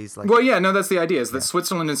 so she's like... Well, yeah, no, that's the idea, is that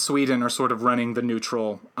Switzerland and Sweden are sort of running the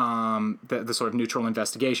neutral, the sort of neutral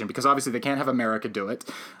investigation, because obviously they can't have America do it,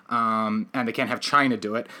 and they can't have China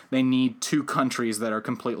do it. They need two countries that are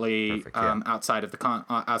completely Perfect, yeah. outside of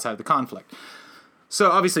the conflict. So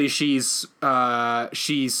obviously she's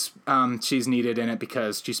needed in it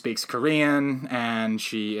because she speaks Korean, and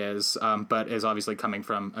she is but is obviously coming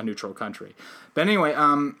from a neutral country. But anyway,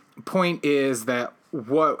 point is that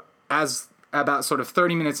about sort of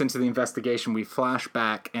 30 minutes into the investigation, we flash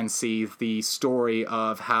back and see the story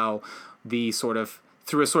of how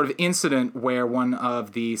through a sort of incident where one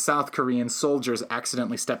of the South Korean soldiers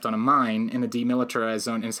accidentally stepped on a mine in the demilitarized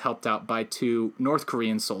zone and is helped out by two North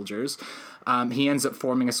Korean soldiers. He ends up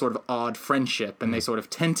forming a sort of odd friendship, and they sort of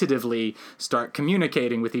tentatively start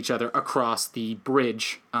communicating with each other across the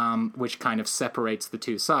bridge, which kind of separates the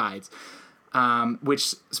two sides.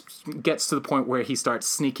 Which gets to the point where he starts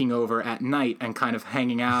sneaking over at night and kind of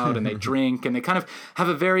hanging out, and they drink, and they kind of have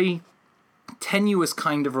a very tenuous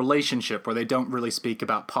kind of relationship where they don't really speak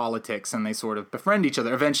about politics, and they sort of befriend each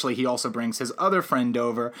other. Eventually, he also brings his other friend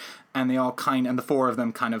over, and the four of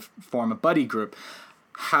them kind of form a buddy group.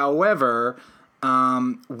 However,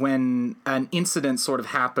 when an incident sort of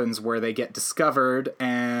happens where they get discovered,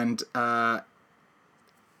 and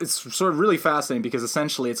it's sort of really fascinating because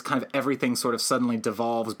essentially it's kind of everything sort of suddenly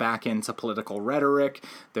devolves back into political rhetoric.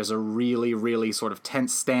 There's a really, really sort of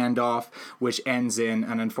tense standoff, which ends in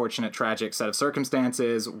an unfortunate, tragic set of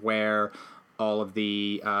circumstances where two of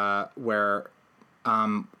the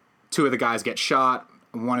guys get shot,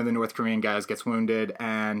 one of the North Korean guys gets wounded,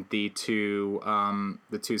 and the two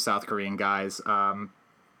South Korean guys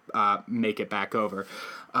make it back over.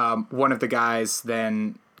 One of the guys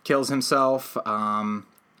then kills himself,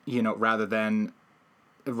 rather than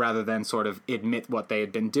sort of admit what they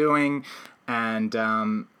had been doing, and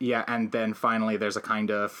and then finally there's a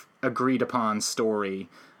kind of agreed upon story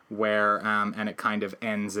where and it kind of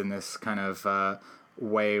ends in this kind of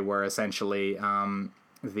way where essentially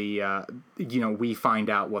we find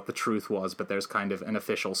out what the truth was, but there's kind of an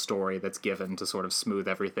official story that's given to sort of smooth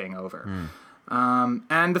everything over.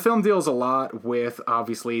 And the film deals a lot with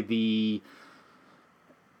obviously the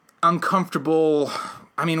uncomfortable,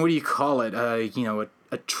 what do you call it? A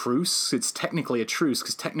truce. It's technically a truce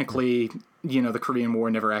because technically, the Korean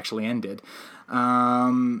War never actually ended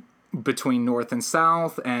between North and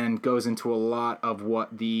South, and goes into a lot of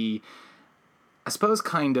what the, I suppose,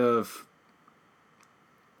 kind of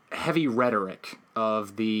heavy rhetoric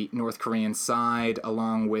of the North Korean side,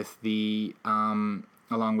 along with the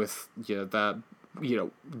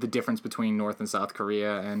the difference between North and South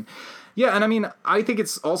Korea, and I think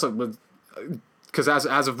it's also because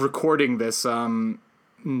as of recording this,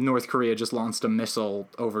 North Korea just launched a missile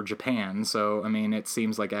over Japan, so it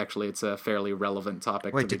seems like actually it's a fairly relevant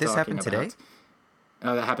topic. Wait, to be did this happen talking today?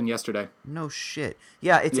 About. That happened yesterday. No shit.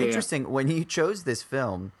 Yeah, it's interesting when you chose this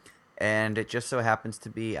film, and it just so happens to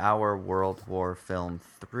be our World War film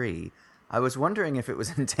 3. I was wondering if it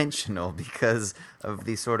was intentional because of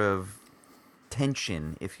the sort of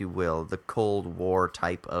tension, if you will, the Cold War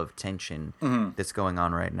type of tension that's going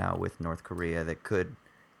on right now with North Korea that could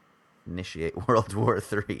initiate World War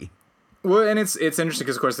 3. Well, and it's interesting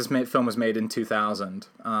because, of course, this film was made in 2000,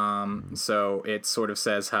 so it sort of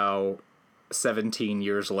says how 17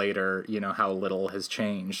 years later, how little has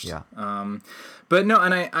changed. Yeah. But no,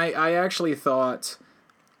 and I actually thought...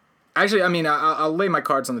 Actually, I mean, I'll lay my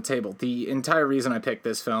cards on the table. The entire reason I picked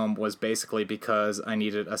this film was basically because I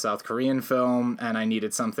needed a South Korean film, and I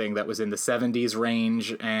needed something that was in the 70s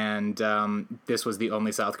range, and this was the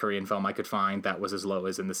only South Korean film I could find that was as low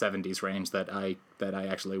as in the 70s range that I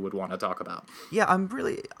actually would want to talk about. Yeah,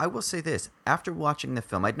 I will say this. After watching the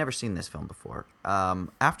film, I'd never seen this film before.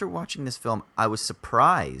 After watching this film, I was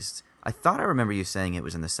surprised. I thought I remember you saying it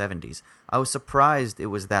was in the 70s. I was surprised it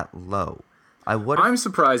was that low. I'm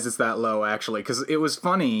surprised it's that low, actually, because it was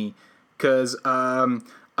funny, because I'm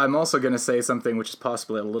also going to say something which is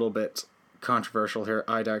possibly a little bit controversial here.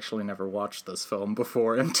 I'd actually never watched this film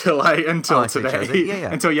before until today.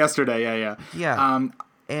 Yeah. Until yesterday, yeah. Yeah.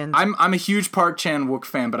 And I'm a huge Park Chan-wook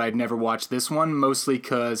fan, but I'd never watched this one, mostly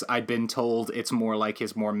because I'd been told it's more like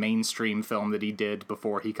his more mainstream film that he did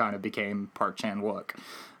before he kind of became Park Chan-wook.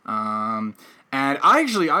 And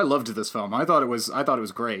I loved this film. I thought it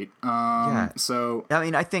was great. So I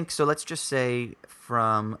mean, I think so. Let's just say,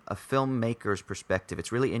 from a filmmaker's perspective,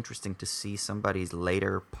 it's really interesting to see somebody's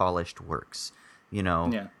later polished works.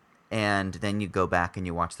 Yeah. And then you go back and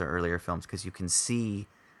you watch their earlier films because you can see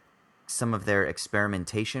some of their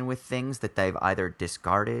experimentation with things that they've either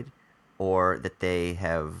discarded or that they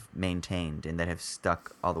have maintained and that have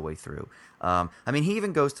stuck all the way through. I mean, he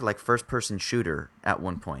even goes to like first-person shooter at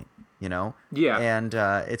one point, Yeah. And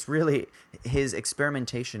it's really his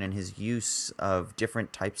experimentation and his use of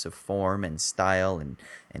different types of form and style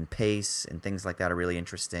and pace and things like that are really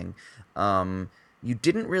interesting. You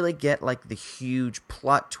didn't really get like the huge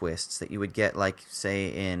plot twists that you would get, like, say,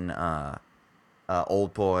 in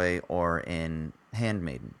Old Boy or in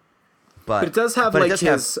Handmaiden. But it does have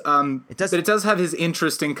it does have his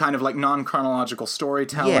interesting kind of like non-chronological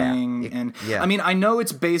storytelling. I mean, I know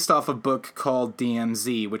it's based off a book called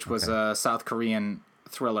DMZ, which was a South Korean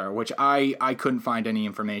thriller, which I couldn't find any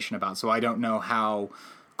information about, so I don't know how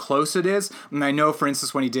close it is. And I know, for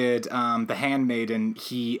instance, when he did The Handmaiden,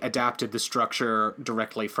 he adapted the structure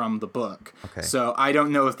directly from the book. Okay. So I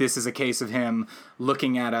don't know if this is a case of him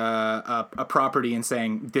looking at a property and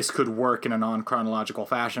saying this could work in a non-chronological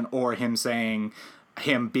fashion, or him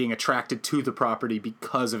being attracted to the property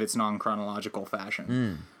because of its non-chronological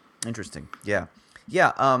fashion. Interesting. Yeah.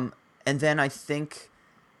 And then I think,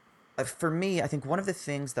 for me, I think one of the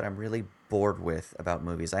things that I'm really bored with about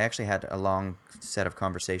movies, I actually had a long set of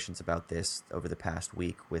conversations about this over the past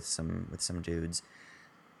week with some dudes,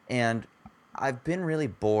 and I've been really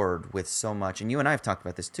bored with so much, and you and I have talked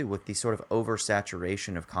about this too, with the sort of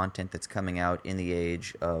oversaturation of content that's coming out in the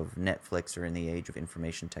age of Netflix or in the age of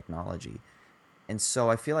information technology. And so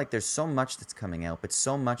I feel like there's so much that's coming out, but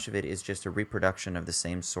so much of it is just a reproduction of the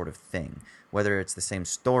same sort of thing. Whether it's the same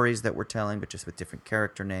stories that we're telling, but just with different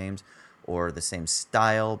character names, or the same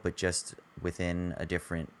style, but just within a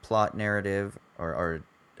different plot narrative or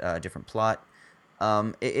a different plot.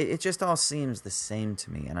 It just all seems the same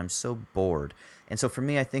to me, and I'm so bored. And so for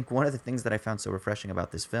me, I think one of the things that I found so refreshing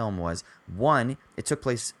about this film was, one, it took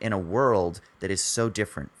place in a world that is so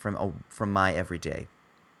different from my everyday.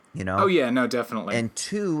 Oh yeah, no, definitely. And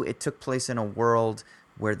two, it took place in a world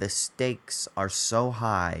where the stakes are so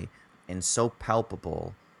high and so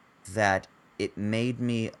palpable that it made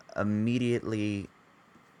me immediately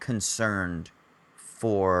concerned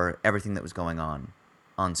for everything that was going on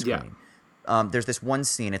screen. Yeah. There's this one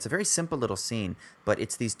scene. It's a very simple little scene, but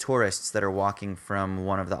it's these tourists that are walking from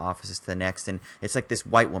one of the offices to the next, and it's like this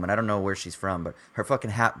white woman. I don't know where she's from, but her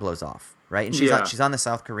fucking hat blows off, right? And she's on the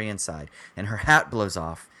South Korean side, and her hat blows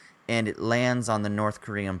off, and it lands on the North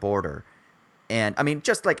Korean border. And, I mean,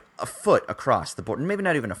 just like a foot across the border, maybe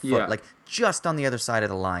not even a foot, like just on the other side of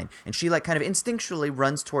the line. And she like kind of instinctually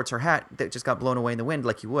runs towards her hat that just got blown away in the wind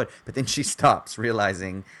like you would. But then she stops,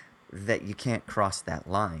 realizing that you can't cross that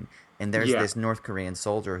line. And there's this North Korean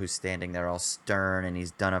soldier who's standing there all stern, and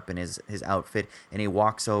he's done up in his outfit. And he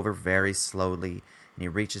walks over very slowly, and he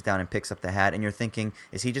reaches down and picks up the hat. And you're thinking,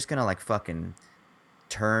 is he just going to like fucking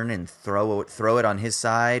turn and throw it on his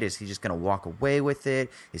side? Is he just going to walk away with it?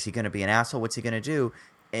 Is he going to be an asshole? What's he going to do?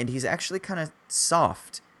 And he's actually kind of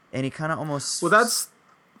soft, and he kind of almost... Well, that's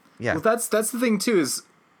the thing too, is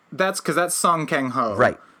that's because that's Song Kang-ho.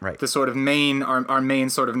 Right. The sort of our main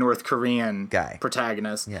sort of North Korean guy,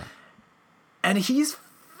 protagonist. Yeah. And he's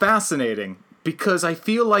fascinating, because I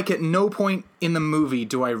feel like at no point in the movie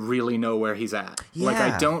do I really know where he's at. Yeah. Like,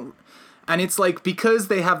 I don't... And it's like, because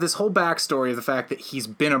they have this whole backstory of the fact that he's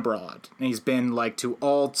been abroad, and he's been like to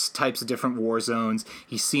all types of different war zones.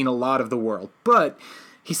 He's seen a lot of the world, but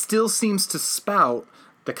he still seems to spout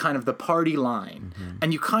the kind of the party line.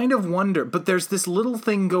 And you kind of wonder, but there's this little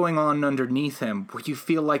thing going on underneath him where you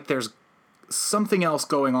feel like there's something else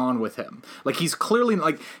going on with him. Like he's clearly,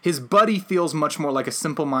 like, his buddy feels much more like a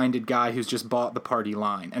simple-minded guy who's just bought the party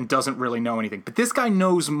line and doesn't really know anything. But this guy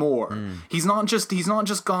knows more. He's not just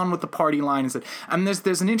gone with the party line and said. And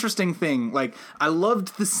there's an interesting thing. Like, I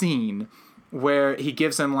loved the scene where he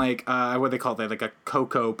gives him, like, what do they call it, like a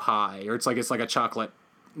cocoa pie, or it's like a chocolate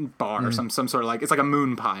bar or some sort of, like, it's like a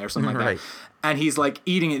moon pie or something like that. And he's like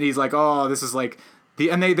eating it, and he's like, oh, this is like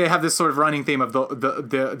and they have this sort of running theme of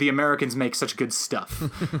the Americans make such good stuff.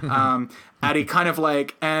 And he kind of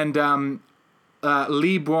like, and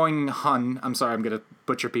Lee Byung-hun, I'm sorry, I'm gonna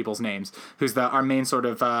butcher people's names, who's our main sort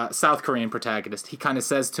of South Korean protagonist, he kind of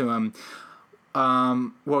says to him,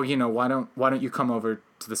 well, you know, why don't you come over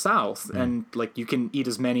to the South and, like, you can eat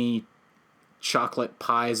as many chocolate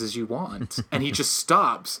pies as you want. And he just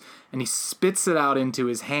stops and he spits it out into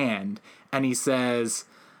his hand and he says,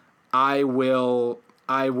 I will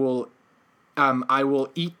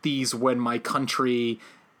eat these when my country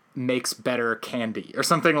makes better candy, or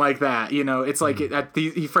something like that. You know, it's like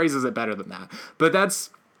he phrases it better than that. But that's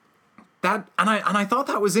that, and I thought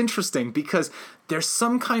that was interesting because there's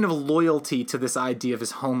some kind of loyalty to this idea of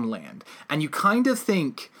his homeland, and you kind of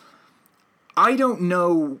think, I don't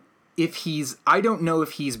know if he's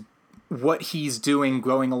what he's doing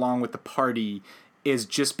going along with the party is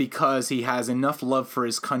just because he has enough love for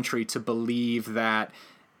his country to believe that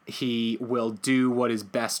he will do what is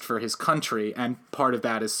best for his country, and part of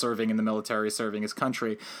that is serving in the military, serving his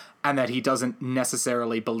country, and that he doesn't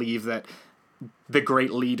necessarily believe that the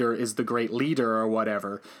great leader is the great leader or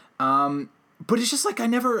whatever. But it's just like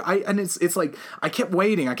it's like I kept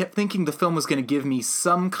waiting. I kept thinking the film was going to give me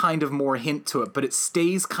some kind of more hint to it, but it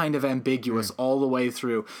stays kind of ambiguous all the way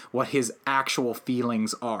through what his actual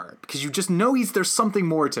feelings are, because you just know there's something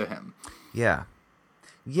more to him. Yeah,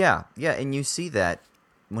 and you see that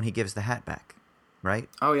when he gives the hat back, right?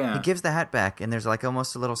 Oh yeah, he gives the hat back, and there's like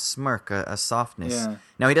almost a little smirk, a softness. Yeah.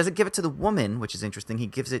 Now he doesn't give it to the woman, which is interesting. He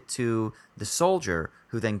gives it to the soldier,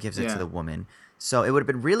 who then gives it to the woman. So it would have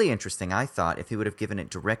been really interesting, I thought, if he would have given it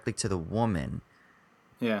directly to the woman.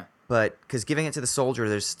 Yeah. But because giving it to the soldier,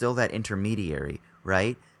 there's still that intermediary,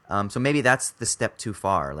 right? So maybe that's the step too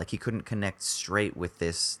far. Like he couldn't connect straight with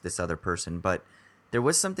this other person. But there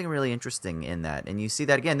was something really interesting in that. And you see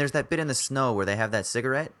that again. There's that bit in the snow where they have that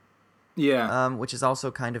cigarette. Yeah. Which is also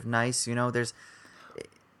kind of nice. You know,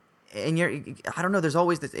 I don't know, there's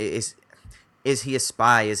always this... Is he a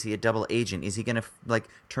spy? Is he a double agent? Is he going to like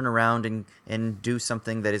turn around and do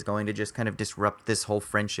something that is going to just kind of disrupt this whole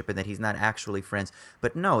friendship, and that he's not actually friends?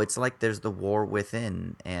 But no, it's like there's the war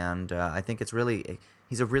within, and I think he's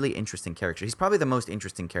a really interesting character. He's probably the most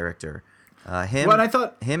interesting character. Him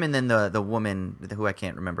and then the woman who I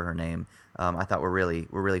can't remember her name. I thought were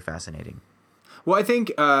really fascinating. Well, I think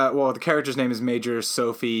the character's name is Major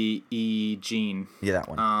Sophie E. Jean. Yeah, that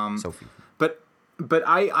one. Sophie. But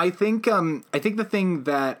I think the thing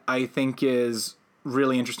that I think is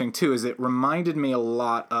really interesting too is it reminded me a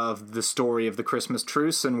lot of the story of the Christmas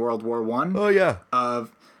truce in World War I. Oh yeah.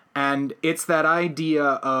 And it's that idea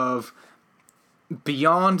of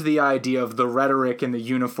beyond the idea of the rhetoric and the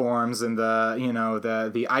uniforms and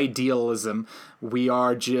the idealism, we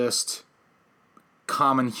are just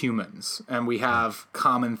common humans and we have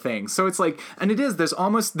common things. So it's like, and there's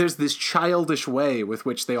this childish way with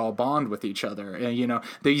which they all bond with each other. And,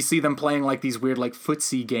 you see them playing like these weird like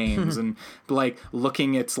footsie games and like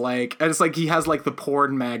looking and it's like he has like the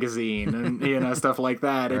porn magazine and stuff like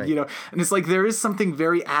that. And, right. And it's like there is something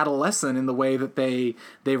very adolescent in the way that they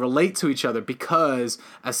relate to each other, because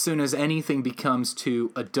as soon as anything becomes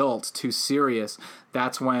too adult, too serious,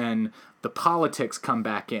 that's when the politics come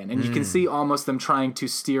back in, and you can see almost them trying to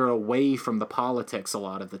steer away from the politics a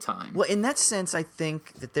lot of the time. Well, in that sense, I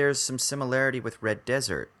think that there's some similarity with Red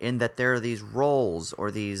Desert in that there are these roles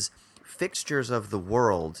or these fixtures of the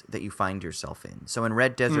world that you find yourself in. So in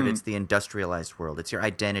Red Desert, it's the industrialized world. It's your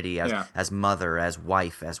identity as mother, as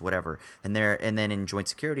wife, as whatever. And then in Joint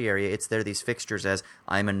Security Area, there these fixtures as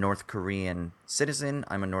I'm a North Korean citizen,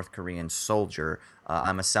 I'm a North Korean soldier,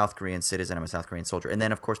 I'm a South Korean citizen, I'm a South Korean soldier. And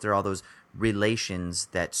then, of course, there are all those relations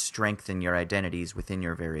that strengthen your identities within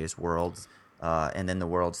your various worlds, and then the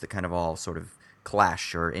worlds that kind of all sort of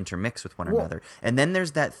clash or intermix with one another. And then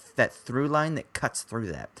there's that through line that cuts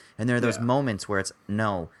through that. And there are those moments where it's,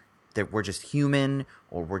 no, that we're just human,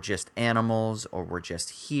 or we're just animals, or we're just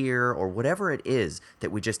here, or whatever it is,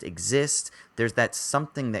 that we just exist. There's that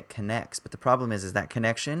something that connects. But the problem is that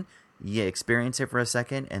connection, you experience it for a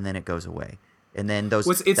second, and then it goes away. And then those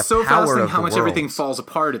It's the so power fascinating of how the much everything worlds. falls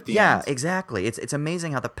apart at the Yeah, end. exactly. It's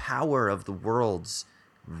amazing how the power of the worlds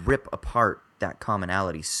rip apart that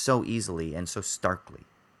commonality so easily and so starkly.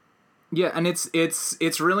 Yeah, and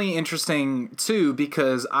it's really interesting too,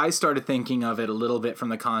 because I started thinking of it a little bit from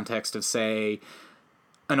the context of, say,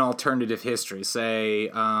 an alternative history. Say,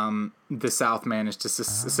 the South managed to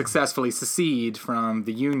successfully secede from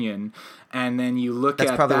the Union, and then you look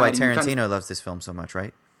That's at probably that why and you Tarantino kind of, loves this film so much,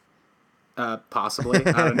 right? possibly,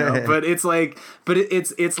 I don't know, but it's like,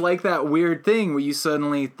 it's like that weird thing where you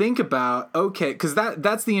suddenly think about, okay, because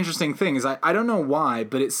that's the interesting thing is I don't know why,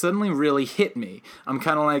 but it suddenly really hit me. I'm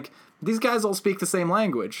kind of like, these guys all speak the same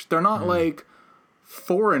language. They're not like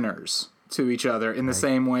foreigners to each other in the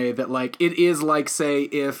same way that, like, it is like, say,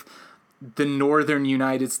 if the northern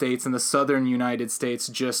United States and the southern United States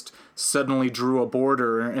just suddenly drew a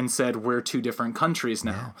border and said we're two different countries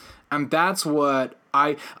now. And that's what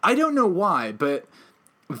I don't know why, but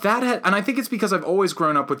that had, and I think it's because I've always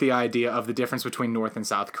grown up with the idea of the difference between North and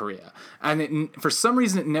South Korea. And for some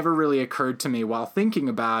reason, it never really occurred to me while thinking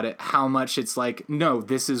about it how much it's like, no,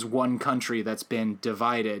 this is one country that's been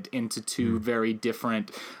divided into two very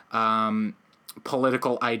different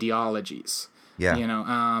political ideologies. Yeah. You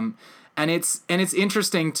know, and it's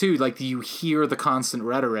interesting too. Like, you hear the constant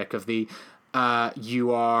rhetoric of the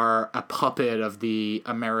you are a puppet of the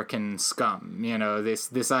American scum. You know,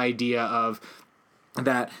 this idea of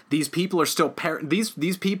that these people are still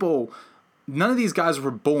these people. None of these guys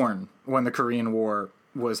were born when the Korean War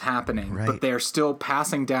was happening, but they're still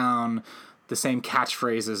passing down the same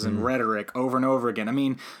catchphrases and rhetoric over and over again. I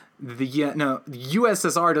mean, the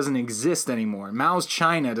USSR doesn't exist anymore. Mao's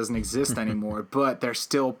China doesn't exist anymore, but they're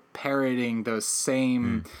still parroting those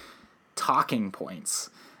same talking points.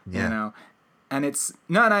 You know. And it's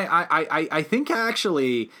no, and I think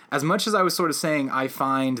actually, as much as I was sort of saying, I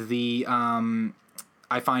find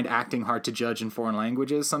acting hard to judge in foreign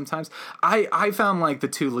languages sometimes. I found like the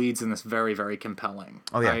two leads in this very, very compelling.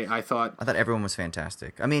 Oh yeah, I thought everyone was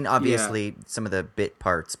fantastic. I mean, obviously some of the bit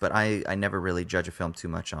parts, but I never really judge a film too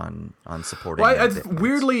much on supporting. Well, bit parts.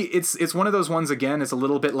 weirdly, it's one of those ones again. It's a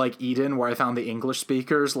little bit like Eden, where I found the English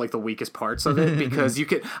speakers like the weakest parts of it because you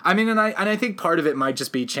could. I mean, and I think part of it might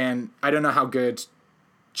just be Chan. I don't know how good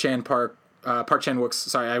Park Chan-wook's.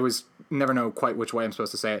 Sorry, I was never know quite which way I'm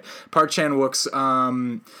supposed to say it. Park Chan-wook's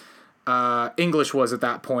English was at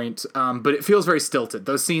that point, but it feels very stilted.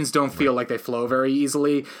 Those scenes don't feel like they flow very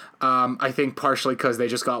easily. I think partially because they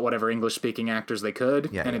just got whatever English-speaking actors they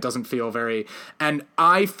could, and it doesn't feel very... And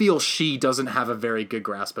I feel she doesn't have a very good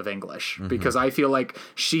grasp of English, because I feel like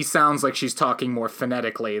she sounds like she's talking more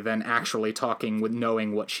phonetically than actually talking with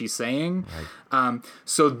knowing what she's saying.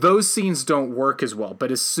 So those scenes don't work as well,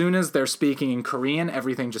 but as soon as they're speaking in Korean,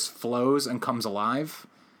 everything just flows and comes alive.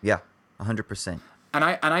 Yeah, 100%. And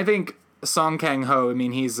I think Song Kang-ho, I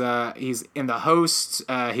mean, he's in The Host.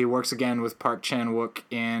 He works again with Park Chan-wook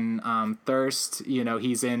in Thirst. You know,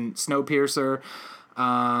 he's in Snowpiercer.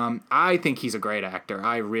 I think he's a great actor.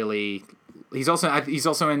 He's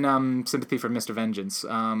also in Sympathy for Mr. Vengeance.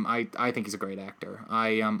 I think he's a great actor.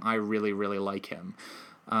 I really, really like him.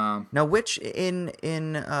 Now, which in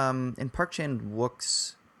Park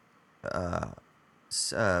Chan-wook's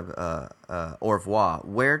Au revoir,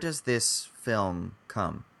 where does this film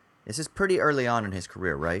come? This is pretty early on in his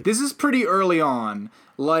career, right? This is pretty early on.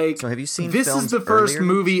 Like, so have you seen this films is the first earlier?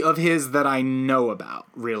 movie of his that I know about,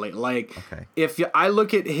 really. Like, Okay. if I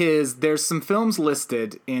look at there's some films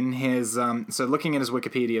listed in his, so looking at his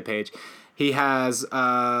Wikipedia page, he has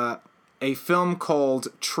a film called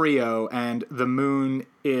Trio and The Moon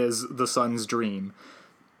is the Sun's Dream.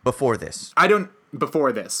 Before this.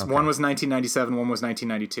 Before this. Okay. One was 1997, one was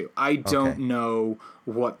 1992. I don't know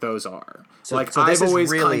what those are. So, like, so this I've always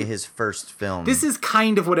is really kind- his first film. This is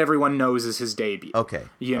kind of what everyone knows is his debut. Okay.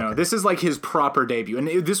 You know, Okay. this is like his proper debut.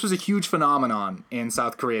 And this was a huge phenomenon in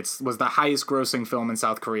South Korea. It was the highest grossing film in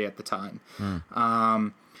South Korea at the time.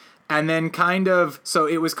 And then so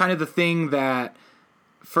it was kind of the thing that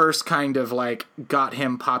first kind of like got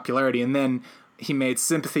him popularity. And then he made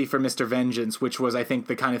Sympathy for Mr. Vengeance, which was, I think,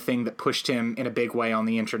 the kind of thing that pushed him in a big way on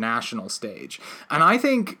the international stage. And I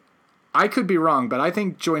think, I could be wrong, but I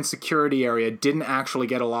think Joint Security Area didn't actually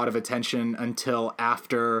get a lot of attention until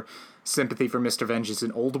after Sympathy for Mr. Vengeance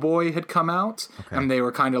and Oldboy had come out. Okay. And they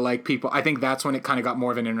were kind of like people, I think that's when it kind of got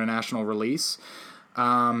more of an international release.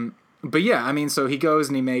 But yeah, I mean, so he goes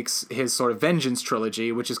and he makes his sort of Vengeance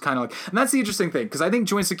trilogy, which is kind of like... And that's the interesting thing, because I think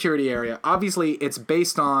Joint Security Area, obviously, it's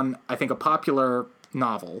based on, I think, a popular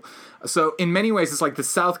novel. So in many ways, it's like the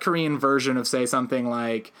South Korean version of, say, something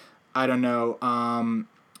like, I don't know,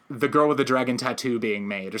 the girl with the dragon tattoo being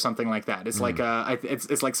made or something like that. It's like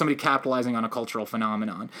it's like somebody capitalizing on a cultural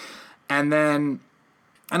phenomenon. And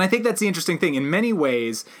I think that's the interesting thing. In many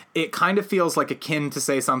ways, it kind of feels like akin to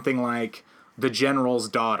say something like The General's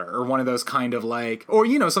Daughter, or one of those kind of like, or,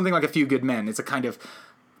 you know, something like A Few Good Men. It's a kind of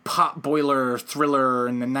pot boiler thriller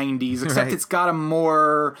in the 90s, except Right. it's got a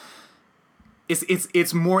more,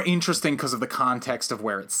 it's more interesting because of the context of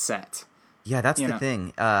where it's set. Yeah, that's You the know.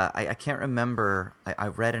 thing. I can't remember. I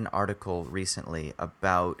read an article recently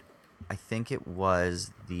about, I think it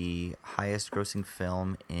was the highest grossing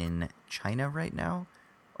film in China right now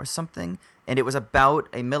or something. And it was about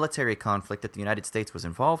a military conflict that the United States was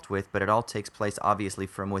involved with, but it all takes place obviously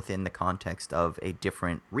from within the context of a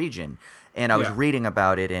different region. And I was Yeah. reading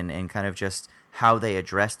about it and kind of just how they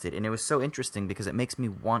addressed it. And it was so interesting because it makes me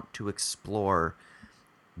want to explore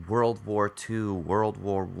World War II, World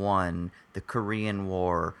War I, the Korean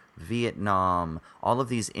War, Vietnam, all of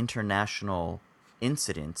these international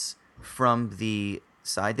incidents from the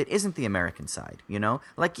side that isn't the American side, you know?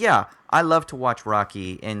 Like, yeah, I love to watch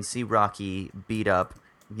Rocky and see Rocky beat up,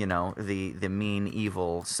 you know, the mean,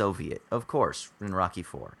 evil Soviet, of course, in Rocky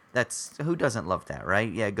IV. That's, who doesn't love that,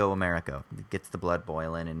 right? Yeah, go America. It gets the blood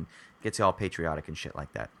boiling and gets you all patriotic and shit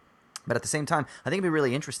like that. But at the same time, I think it'd be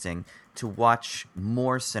really interesting to watch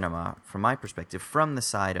more cinema, from my perspective, from the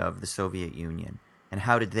side of the Soviet Union and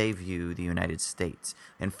how did they view the United States,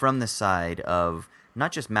 and from the side of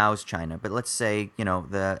not just Mao's China, but let's say, you know,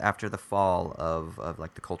 after the fall of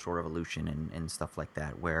like the Cultural Revolution and stuff like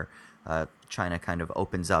that, where China kind of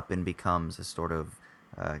opens up and becomes a sort of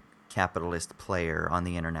capitalist player on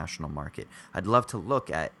the international market. I'd love to look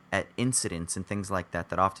at incidents and things like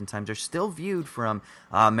that oftentimes are still viewed from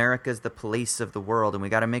America's the police of the world and we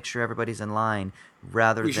got to make sure everybody's in line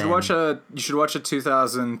rather You than... should watch a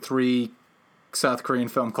 2003 South Korean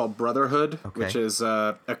film called Brotherhood, Okay. which is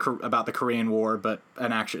about the Korean War, but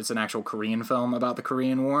it's an actual Korean film about the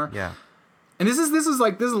Korean War. Yeah. And this is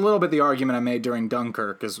a little bit the argument I made during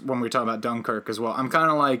Dunkirk, is when we were talking about Dunkirk as well. I'm kind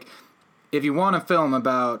of like, if you want a film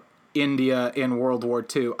about India in World War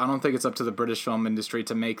II, I don't think it's up to the British film industry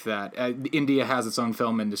to make that. India has its own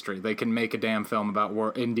film industry. They can make a damn film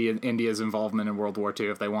about India's involvement in World War II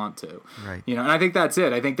if they want to. Right. You know, and I think that's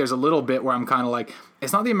it. I think there's a little bit where I'm kind of like,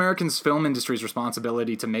 it's not the American film industry's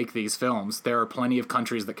responsibility to make these films. There are plenty of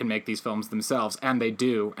countries that can make these films themselves, and they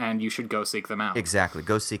do, and you should go seek them out. Exactly.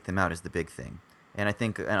 Go seek them out is the big thing. And I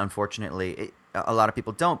think, unfortunately, a lot of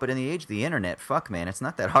people don't. But in the age of the internet, fuck, man, it's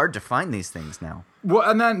not that hard to find these things now. Well,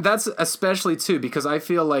 and then that's especially, too, because I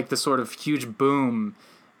feel like the sort of huge boom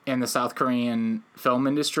in the South Korean film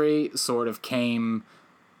industry came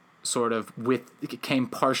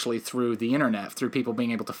partially through the internet, through people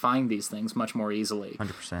being able to find these things much more easily.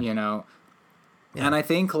 100%. You know? Yeah. And I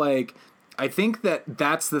think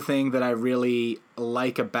that's the thing that I really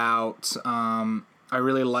like about,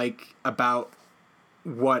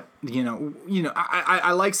 what,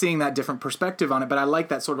 I like seeing that different perspective on it, but I like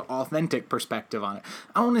that sort of authentic perspective on it.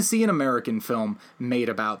 I want to see an American film made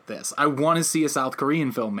about this. I want to see a South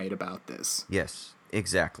Korean film made about this. Yes,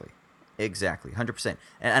 exactly. 100%.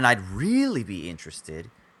 And I'd really be interested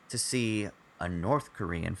to see a North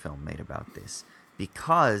Korean film made about this,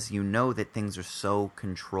 because you know that things are so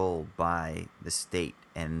controlled by the state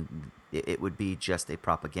and it would be just a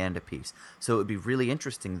propaganda piece. So it would be really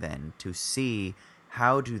interesting then to see,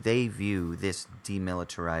 how do they view this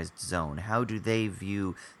demilitarized zone? How do they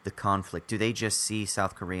view the conflict? Do they just see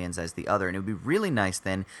South Koreans as the other? And it would be really nice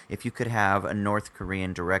then if you could have a North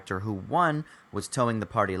Korean director who, one, was towing the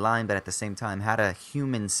party line, but at the same time had a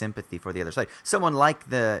human sympathy for the other side. Someone like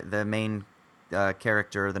the main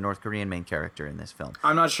character, the North Korean main character in this film.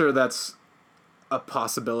 I'm not sure that's a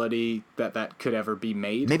possibility that could ever be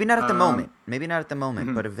made. Maybe not at the moment.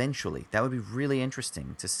 But eventually. That would be really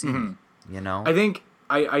interesting to see. You know?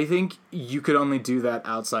 I think you could only do that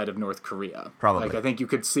outside of North Korea. Probably. Like, I think you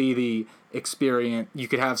could see the experience. You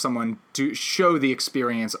could have someone show the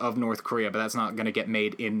experience of North Korea, but that's not going to get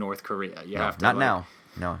made in North Korea. You have to. Not now.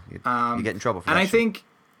 No, you get in trouble for that.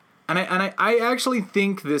 And I actually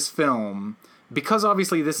think this film, because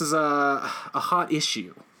obviously this is a hot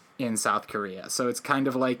issue in South Korea, so it's kind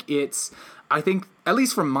of like I think, at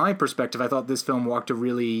least from my perspective, I thought this film walked a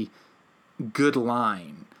really good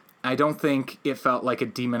line. I don't think it felt like a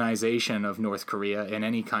demonization of North Korea in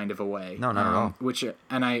any kind of a way. No, not at all.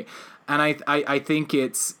 I think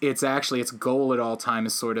it's actually its goal at all time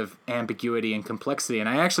is sort of ambiguity and complexity. And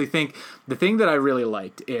I actually think the thing that I really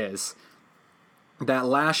liked is that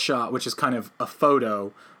last shot, which is kind of a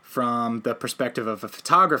photo from the perspective of a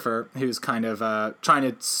photographer who's kind of trying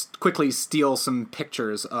to quickly steal some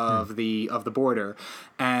pictures of the border,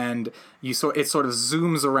 and it sort of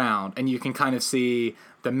zooms around, and you can kind of see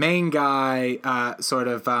the main guy, sorry,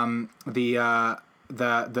 1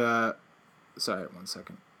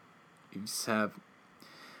 second. You just have.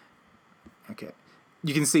 Okay.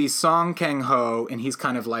 You can see Song Kang-ho, and he's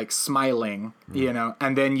kind of like smiling,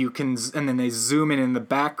 and then they zoom in the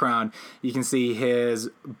background. You can see his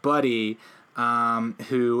buddy,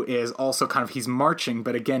 who is also he's marching,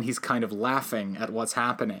 but again, he's kind of laughing at what's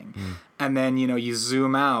happening. And then, you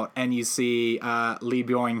zoom out and you see Lee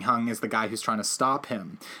Byung-hun is the guy who's trying to stop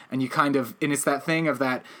him. And and it's that thing of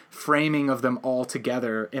that framing of them all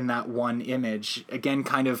together in that one image, again,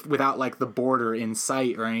 kind of without like the border in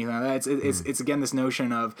sight or anything like that. It's again, this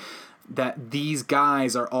notion of that these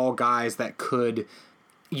guys are all guys that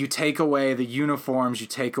you take away the uniforms, you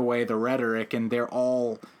take away the rhetoric, and they're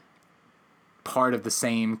all part of the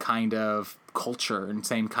same kind of culture and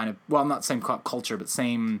same kind of, well, not same culture, but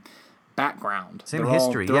same background. Same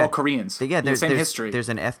history. They're all Koreans. There's same history. There's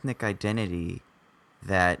an ethnic identity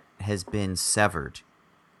that has been severed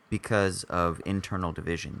because of internal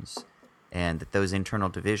divisions, and that those internal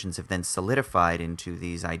divisions have then solidified into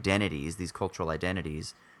these identities, these cultural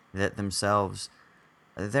identities that themselves,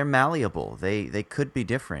 they're malleable. They could be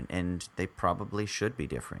different, and they probably should be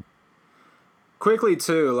different. Quickly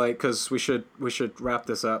too, because we should wrap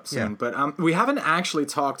this up soon. Yeah. But we haven't actually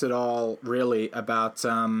talked at all really about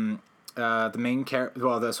the main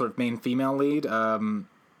the sort of main female lead,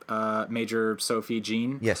 Major Sophie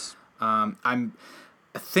Jean. Yes. I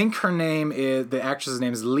think the actress's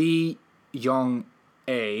name is Lee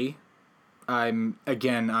Young-a. I'm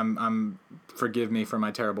forgive me for my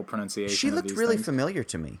terrible pronunciation. She looked really familiar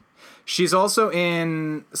to me. She's also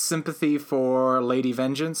in Sympathy for Lady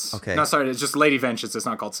Vengeance. Okay. No, sorry, it's just Lady Vengeance. It's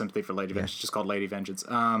not called Sympathy for Lady Vengeance. It's just called Lady Vengeance.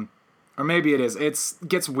 Or maybe it is. It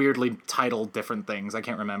gets weirdly titled different things. I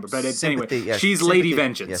can't remember. But she's Lady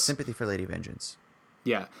Vengeance. Yeah, Sympathy for Lady Vengeance.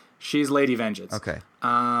 Yeah, she's Lady Vengeance. Okay.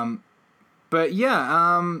 But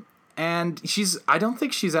yeah, and I don't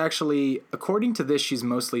think she's actually, according to this, she's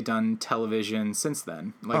mostly done television since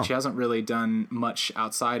then. She hasn't really done much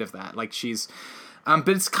outside of that. But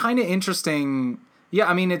it's kind of interesting. Yeah,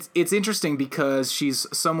 I mean, it's interesting because she's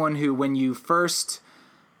someone who, when you first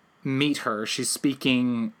meet her, she's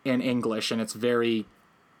speaking in English, and it's very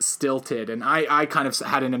stilted. And I kind of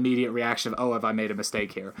had an immediate reaction of, oh, have I made a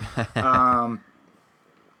mistake here?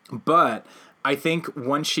 But I think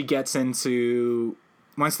once they get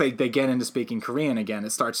into speaking Korean again,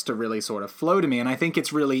 it starts to really sort of flow to me. And I think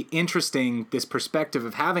it's really interesting, this perspective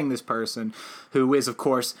of having this person who is, of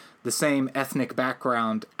course, the same ethnic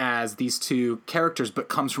background as these two characters, but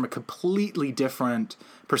comes from a completely different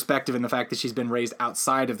perspective in the fact that she's been raised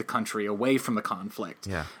outside of the country, away from the conflict.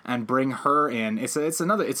 Yeah. And bring her in. It's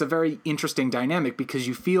a very interesting dynamic, because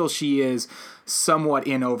you feel she is somewhat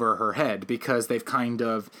in over her head, because they've kind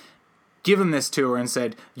of given this to her and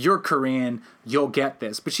said, you're Korean, you'll get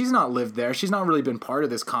this. But she's not lived there. She's not really been part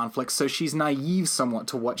of this conflict, so she's naive somewhat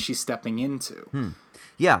to what she's stepping into.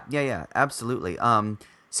 Yeah, absolutely.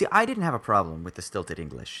 See, I didn't have a problem with the stilted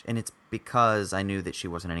English, and it's because I knew that she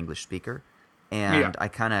wasn't an English speaker, and I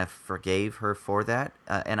kind of forgave her for that,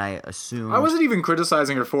 and I assumed... I wasn't even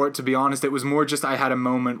criticizing her for it, to be honest. It was more just I had a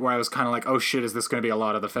moment where I was kind of like, oh shit, is this going to be a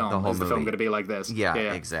lot of the film? Is the film going to be like this? Yeah,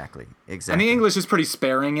 exactly. And the English is pretty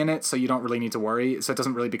sparing in it, so you don't really need to worry, so it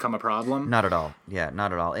doesn't really become a problem. Not at all. Yeah,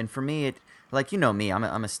 not at all. And for me, me,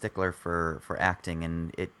 I'm a stickler for acting,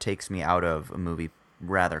 and it takes me out of a movie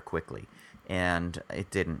rather quickly. And I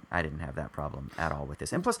didn't have that problem at all with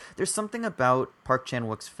this. And plus, there's something about Park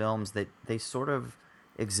Chan-wook's films that they sort of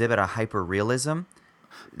exhibit a hyper-realism.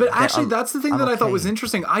 But actually, that's the thing that I thought was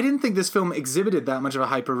interesting. I didn't think this film exhibited that much of a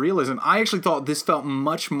hyper-realism. I actually thought this felt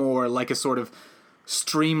much more like a sort of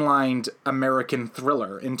streamlined American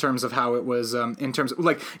thriller in terms of how it was, in terms of,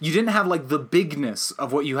 you didn't have the bigness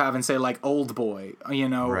of what you have in, say, Old Boy,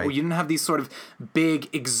 right. You didn't have these sort of big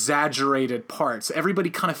exaggerated parts.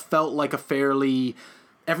 Everybody kind of felt like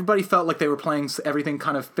everybody felt like they were playing everything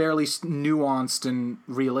kind of fairly nuanced and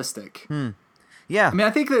realistic. Yeah. I mean,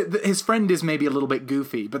 I think that his friend is maybe a little bit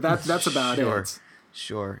goofy, but that's about it.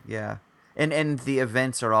 Sure, yeah. And the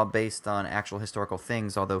events are all based on actual historical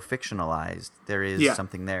things, although fictionalized. There is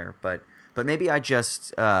something there, but maybe I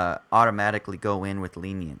just automatically go in with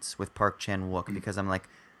lenience with Park Chan-wook because I'm like,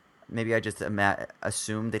 maybe I just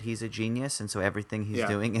assume that he's a genius, and so everything he's Yeah.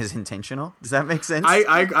 doing is intentional. Does that make sense?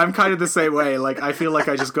 I'm kind of the same way. Like, I feel like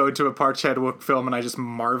I just go to a Park Chan-wook film and I just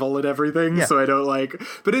marvel at everything. Yeah. So I don't like,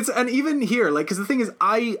 but and even here, like, because the thing is,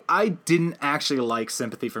 I didn't actually like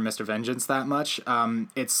Sympathy for Mr. Vengeance that much.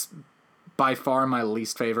 It's by far my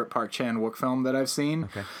least favorite Park Chan-wook film that I've seen.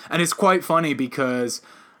 Okay. And it's quite funny because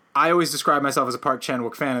I always describe myself as a Park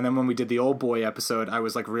Chan-wook fan, and then when we did the Old Boy episode, I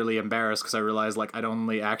was like really embarrassed because I realized like I'd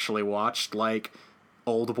only actually watched like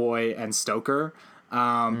Old Boy and Stoker.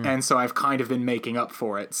 And so I've kind of been making up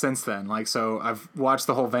for it since then. Like, so I've watched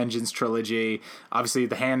the whole Vengeance trilogy. Obviously,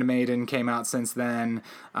 The Handmaiden came out since then.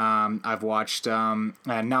 I've watched, and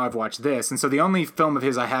now I've watched this. And so the only film of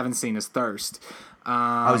his I haven't seen is Thirst.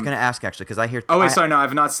 I was going to ask actually because I hear. Oh wait, sorry, no,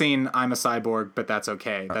 I've not seen I'm a Cyborg, but that's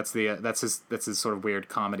okay. That's his sort of weird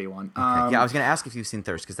comedy one. Yeah, I was going to ask if you've seen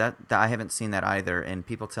Thirst because that I haven't seen that either, and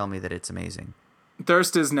people tell me that it's amazing.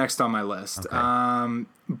 Thirst is next on my list. Okay.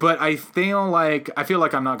 But I feel like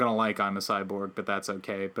I'm not gonna like I'm a Cyborg, but that's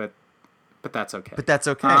okay. But that's okay. But that's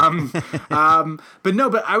okay. But no,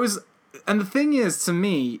 but I was, and the thing is, to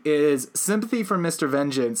me, is Sympathy for Mr.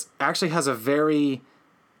 Vengeance actually has a very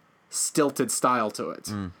stilted style to it.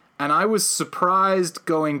 And I was surprised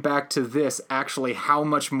going back to this actually how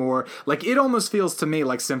much more, like, it almost feels to me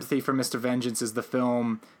like Sympathy for Mr. Vengeance is the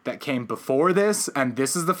film that came before this, and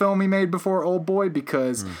this is the film he made before Old Boy,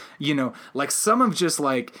 because, you know, like, some of just,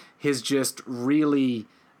 like, his just really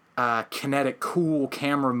kinetic, cool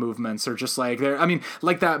camera movements are just, like, I mean,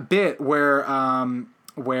 like that bit where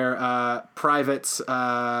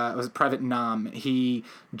Private Nam, he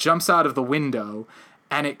jumps out of the window,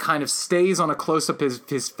 and it kind of stays on a close-up of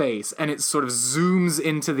his face, and it sort of zooms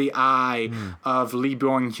into the eye of Lee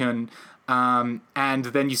Byung-hun, and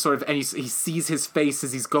then you sort of, and he sees his face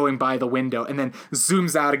as he's going by the window, and then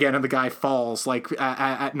zooms out again, and the guy falls, like,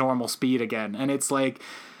 at normal speed again, and it's like,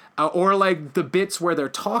 or like the bits where they're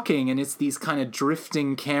talking, and it's these kind of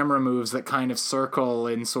drifting camera moves that kind of circle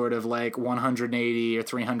in sort of like 180 or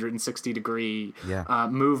 360 degree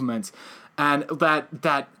movements, and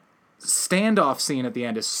that standoff scene at the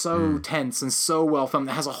end is so tense and so well filmed.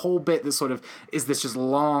 It has a whole bit that sort of is this just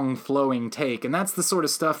long flowing take, and that's the sort of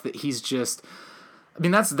stuff that he's just, I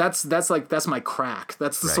mean, that's my crack.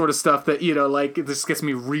 That's the sort of stuff that, you know, like, this gets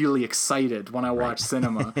me really excited when I watch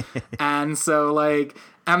cinema. And so, like,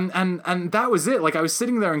 and that was it. Like, I was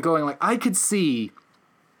sitting there and going, like, I could see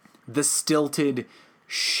the stilted,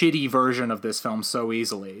 shitty version of this film so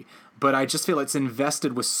easily, but I just feel it's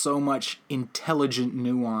invested with so much intelligent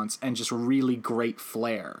nuance and just really great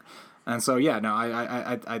flair. And so, yeah, no,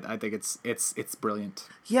 I think it's brilliant.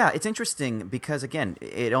 Yeah, it's interesting because, again,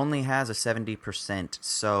 it only has a 70%,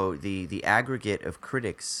 so the aggregate of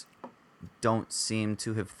critics don't seem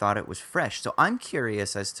to have thought it was fresh. So I'm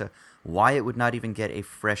curious as to why it would not even get a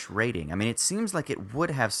fresh rating. I mean, it seems like it would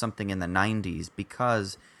have something in the 90s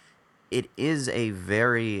because it is a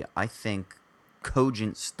very, I think,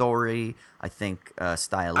 cogent story. I think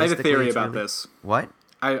stylistically. I have a theory it's about really... this. What?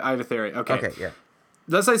 I have a theory. Okay, yeah.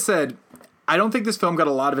 As I said, I don't think this film got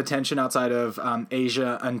a lot of attention outside of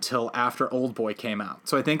Asia until after Old Boy came out.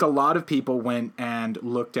 So I think a lot of people went and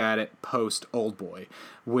looked at it post Old Boy,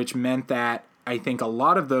 which meant that I think a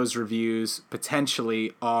lot of those reviews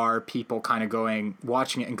potentially are people kind of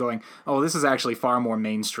watching it and going, oh, this is actually far more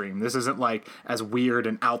mainstream. This isn't like as weird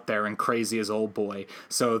and out there and crazy as Old Boy.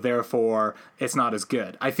 So therefore it's not as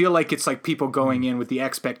good. I feel like it's like people going in with the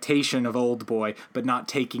expectation of Old Boy, but not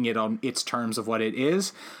taking it on its terms of what it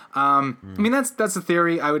is. I mean, that's a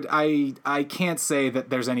theory. I can't say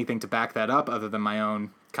that there's anything to back that up other than my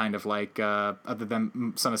own kind of like other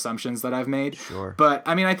than some assumptions that I've made. Sure. But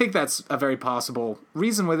I mean, I think that's a very possible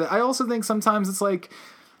reason with it. I also think sometimes it's like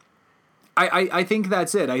I think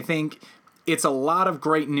that's it. I think it's a lot of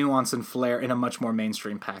great nuance and flair in a much more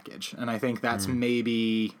mainstream package. And I think that's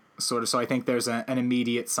maybe sort of, so I think there's an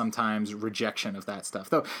immediate sometimes rejection of that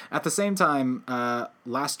stuff. Though at the same time,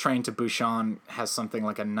 Last Train to Busan has something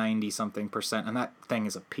like a 90-something%, and that thing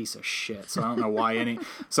is a piece of shit. So I don't know why any.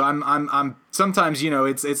 So I'm sometimes, you know,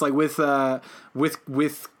 it's like with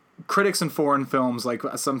critics and foreign films, like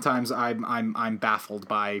sometimes I'm baffled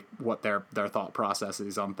by what their thought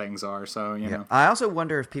processes on things are. So you know, I also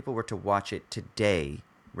wonder if people were to watch it today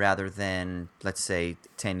rather than, let's say,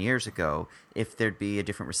 10 years ago, if there'd be a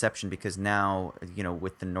different reception, because now, you know,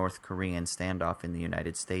 with the North Korean standoff in the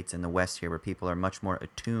United States and the West here, where people are much more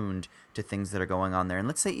attuned to things that are going on there, and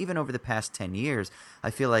let's say even over the past 10 years, I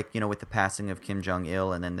feel like, you know, with the passing of Kim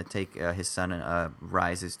Jong-il and then his son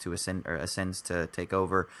ascends to take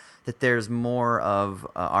over, that there's more of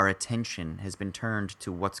our attention has been turned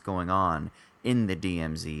to what's going on. in the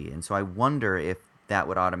DMZ, and so I wonder if that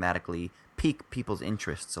would automatically pique people's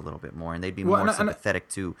interests a little bit more, and they'd be more sympathetic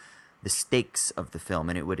to the stakes of the film,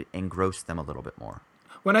 and it would engross them a little bit more.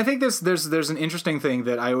 When I think there's an interesting thing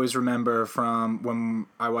that I always remember from when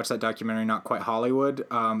I watched that documentary, Not Quite Hollywood,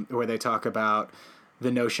 where they talk about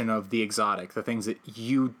the notion of the exotic, the things that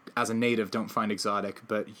you as a native don't find exotic,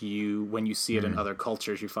 but when you see it in other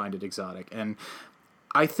cultures, you find it exotic. And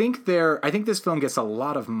I think this film gets a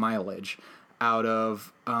lot of mileage out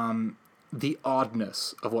of the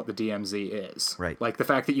oddness of what the DMZ is. Right. Like the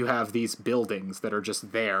fact that you have these buildings that are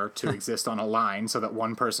just there to exist on a line so that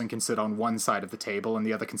one person can sit on one side of the table and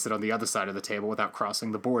the other can sit on the other side of the table without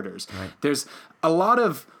crossing the borders. Right. There's a lot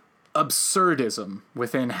of absurdism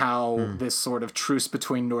within how this sort of truce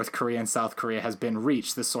between North Korea and South Korea has been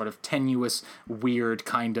reached, this sort of tenuous, weird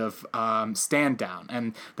kind of stand down,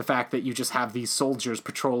 and the fact that you just have these soldiers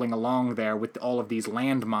patrolling along there with all of these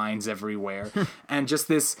landmines everywhere, and just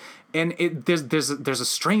this, and there's a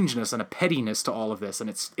strangeness and a pettiness to all of this, and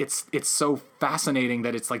it's so fascinating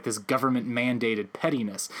that it's like this government mandated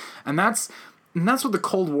pettiness, and that's what the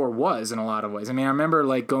Cold War was in a lot of ways. I mean, I remember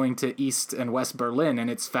like going to East and West Berlin, and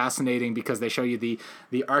it's fascinating because they show you the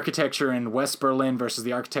architecture in West Berlin versus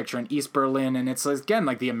the architecture in East Berlin, and it's again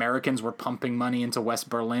like the Americans were pumping money into West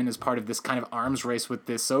Berlin as part of this kind of arms race with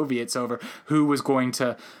the Soviets over who was going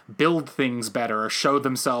to build things better or show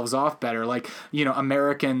themselves off better. Like, you know,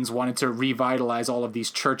 Americans wanted to revitalize all of these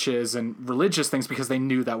churches and religious things because they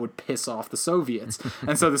knew that would piss off the Soviets.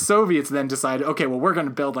 And so the Soviets then decided, okay, well, we're going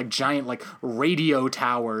to build like giant like radio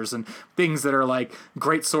towers and things that are like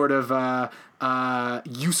great sort of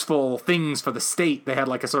useful things for the state. They had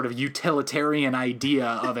like a sort of utilitarian idea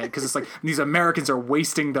of it because it's like these Americans are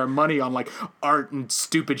wasting their money on like art and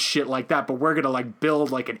stupid shit like that, but we're gonna like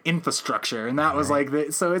build like an infrastructure, and that was like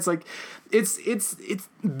so it's like it's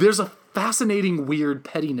there's a fascinating weird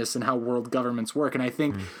pettiness in how world governments work, and I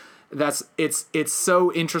think it's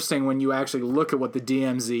so interesting when you actually look at what the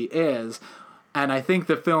DMZ is. And I think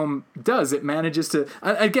the film does. It manages to...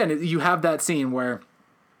 Again, you have that scene where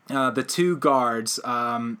the two guards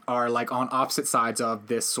are like on opposite sides of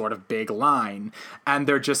this sort of big line. And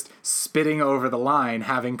they're just spitting over the line,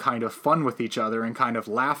 having kind of fun with each other and kind of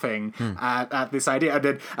laughing at this idea. And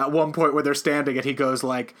then at one point where they're standing and he goes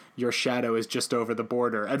like, your shadow is just over the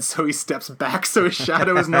border. And so he steps back so his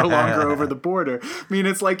shadow is no longer over the border. I mean,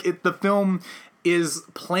 it's like the film is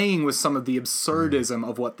playing with some of the absurdism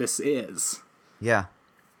of what this is.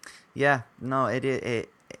 Yeah, no, it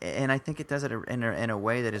and I think it does it in a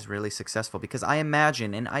way that is really successful, because I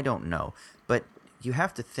imagine, and I don't know, but you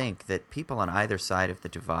have to think that people on either side of the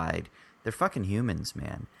divide, they're fucking humans,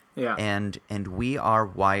 man. Yeah. And we are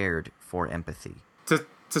wired for empathy.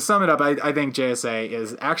 To sum it up, I think JSA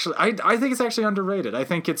is actually I think it's actually underrated. I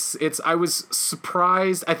think it's I was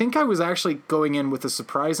surprised. I think I was actually going in with a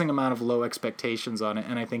surprising amount of low expectations on it,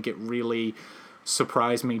 and I think it really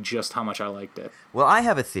surprised me just how much I liked it. Well, I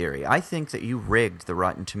have a theory. I think that you rigged the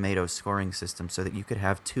Rotten Tomatoes scoring system so that you could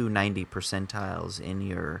have 2 90 percentiles in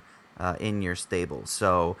your stable.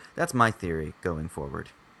 So that's my theory going forward.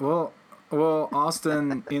 Well,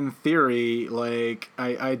 Austin, in theory, like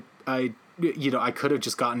I you know, I could have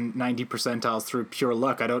just gotten 90 percentiles through pure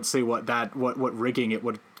luck. I don't see what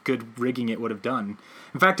good rigging it would have done.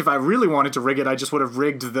 In fact, if I really wanted to rig it, I just would have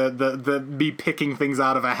rigged the me picking things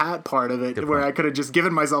out of a hat part of it, where I could have just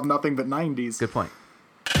given myself nothing but 90s. Good point.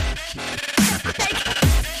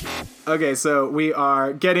 Okay, so we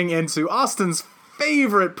are getting into Austin's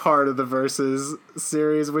favorite part of the Versus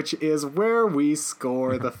series, which is where we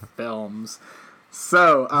score the films.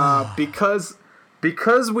 So, because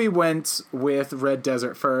we went with Red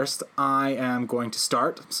Desert first, I am going to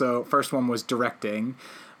start. So, first one was directing,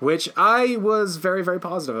 which I was very, very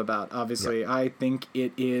positive about, obviously. Yep. I think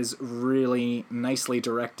it is really nicely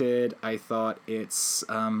directed. I thought it's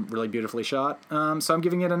really beautifully shot. So I'm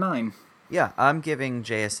giving it a 9. Yeah, I'm giving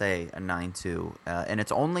JSA a 9 too. And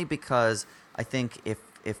it's only because I think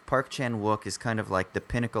if Park Chan-wook is kind of like the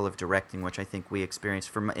pinnacle of directing, which I think we experienced,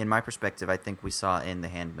 in my perspective, I think we saw in The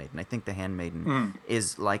Handmaiden. I think The Handmaiden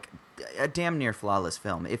is like a damn near flawless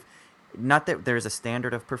film. Not that there's a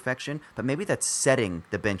standard of perfection, but maybe that's setting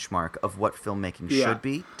the benchmark of what filmmaking should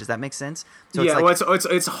be. Does that make sense? So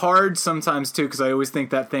it's hard sometimes too, because I always think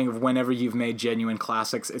that thing of whenever you've made genuine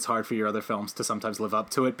classics, it's hard for your other films to sometimes live up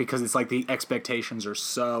to it, because it's like the expectations are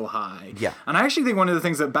so high. Yeah. And I actually think one of the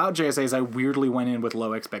things about JSA is I weirdly went in with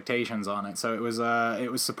low expectations on it, so it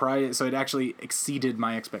was surprising. So it actually exceeded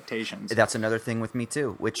my expectations. That's another thing with me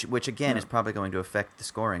too, which again is probably going to affect the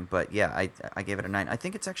scoring. But yeah, I gave it a 9. I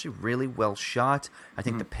think it's actually really really well shot. I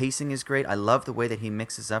think the pacing is great. I love the way that he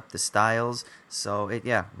mixes up the styles. So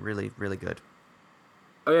really, really good.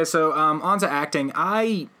 Okay, so on to acting.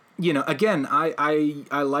 I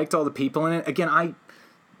liked all the people in it. Again,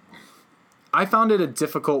 I found it a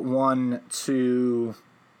difficult one to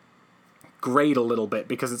grade a little bit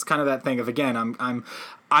because it's kind of that thing of, again,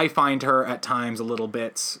 I find her at times a little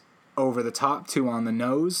bit over the top, too on the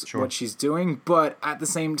nose, what she's doing, but at the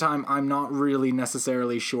same time, I'm not really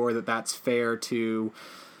necessarily sure that that's fair to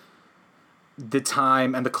the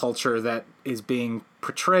time and the culture that is being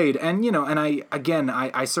portrayed. And,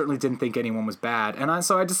 I certainly didn't think anyone was bad. And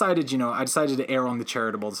so I decided to err on the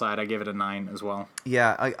charitable side. I give it a 9 as well.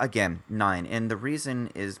 Yeah, again, 9. And the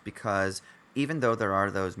reason is because even though there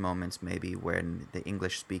are those moments maybe when the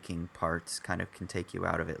English-speaking parts kind of can take you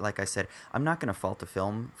out of it, like I said, I'm not going to fault the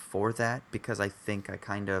film for that because I think I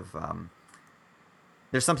kind of...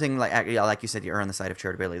 there's something like you said, you err on the side of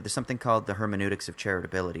charitability. There's something called the hermeneutics of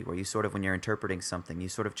charitability, where you sort of, when you're interpreting something, you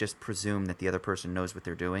sort of just presume that the other person knows what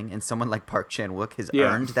they're doing. And someone like Park Chan-wook has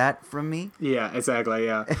earned that from me. Yeah, exactly,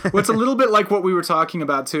 yeah. Well, it's a little bit like what we were talking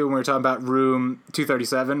about, too, when we were talking about Room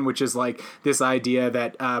 237, which is like this idea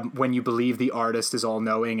that when you believe the artist is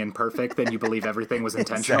all-knowing and perfect, then you believe everything was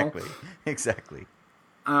intentional. Exactly.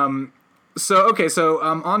 So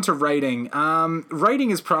on to writing.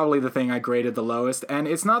 Writing is probably the thing I graded the lowest, and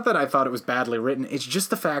it's not that I thought it was badly written, it's just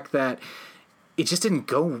the fact that it just didn't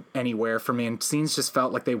go anywhere for me, and scenes just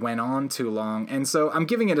felt like they went on too long, and so I'm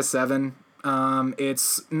giving it a 7.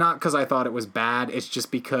 It's not because I thought it was bad, it's just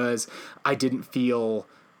because I didn't feel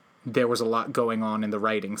there was a lot going on in the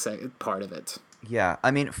writing part of it. Yeah, I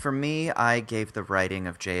mean, for me, I gave the writing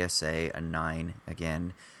of JSA a 9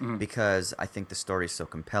 again because I think the story is so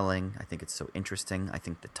compelling. I think it's so interesting. I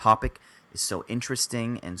think the topic is so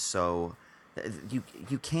interesting, and so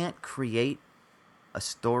you can't create a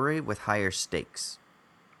story with higher stakes.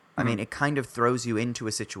 I mean, it kind of throws you into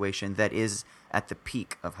a situation that is at the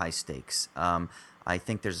peak of high stakes. I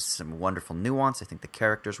think there's some wonderful nuance. I think the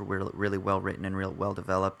characters were really well written and real well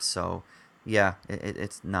developed. So, yeah,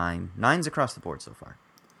 it's 9. 9's across the board so far.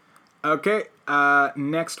 Okay,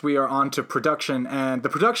 next we are on to production, and the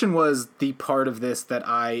production was the part of this that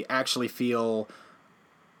I actually feel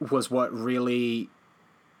was what really,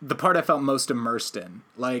 the part I felt most immersed in.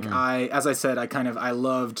 Like, as I said, I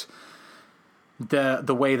loved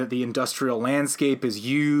the way that the industrial landscape is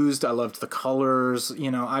used. I loved the colors.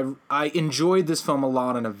 I enjoyed this film a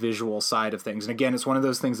lot on a visual side of things. And again, it's one of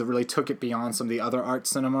those things that really took it beyond some of the other art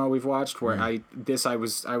cinema we've watched, where I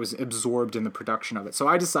was absorbed in the production of it. So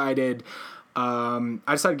I decided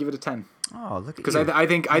to give it a 10. Oh, look at you. Because I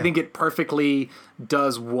think it perfectly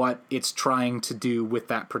does what it's trying to do with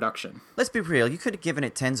that production. Let's be real. You could have given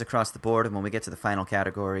it 10s across the board, and when we get to the final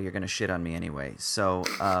category, you're going to shit on me anyway. So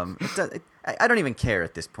I don't even care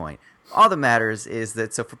at this point. All that matters is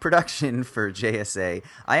that, so for production for JSA,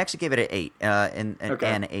 I actually gave it an 8,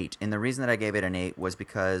 an 8. And the reason that I gave it an 8 was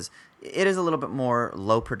because it is a little bit more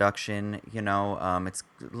low production, it's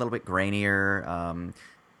a little bit grainier.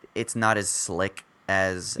 It's not as slick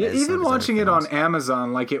as even watching it on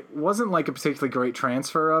Amazon, like, it wasn't like a particularly great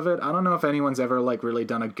transfer of it. I don't know if anyone's ever like really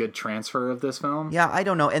done a good transfer of this film. Yeah, I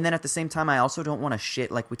don't know. And then at the same time, I also don't want to shit,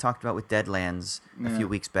 like we talked about with Deadlands a few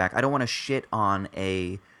weeks back. I don't want to shit on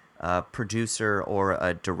a producer or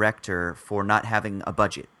a director for not having a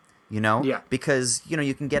budget, Yeah. Because,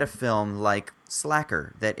 you can get a film like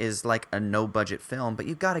Slacker that is like a no budget film, but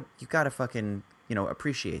you gotta fucking,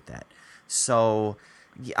 appreciate that. So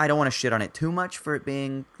I don't want to shit on it too much for it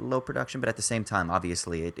being low production, but at the same time,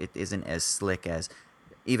 obviously, it isn't as slick as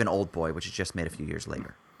even Old Boy, which is just made a few years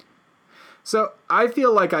later. So I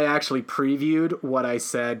feel like I actually previewed what I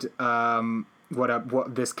said,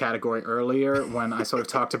 what this category earlier, when I sort of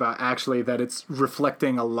talked about actually that it's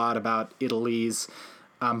reflecting a lot about Italy's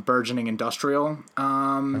burgeoning industrial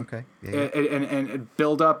Okay. Yeah. and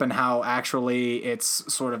build up, and how actually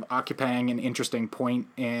it's sort of occupying an interesting point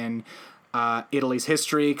in Italy's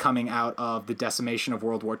history coming out of the decimation of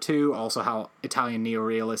World War II, also how Italian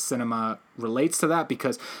neorealist cinema relates to that,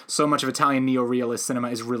 because so much of Italian neorealist cinema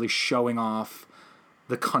is really showing off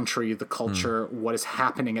the country, the culture, what is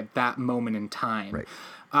happening at that moment in time. Right.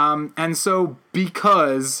 And so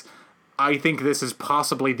because I think this is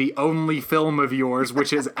possibly the only film of yours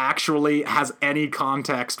which is actually has any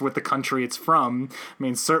context with the country it's from. I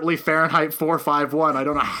mean, certainly Fahrenheit 451. I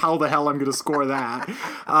don't know how the hell I'm going to score that.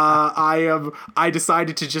 I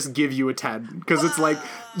decided to just give you a 10 because it's like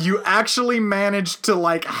you actually managed to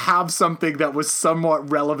like have something that was somewhat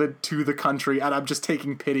relevant to the country, and I'm just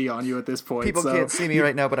taking pity on you at this point. People so can't see me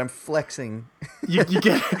right now, but I'm flexing. you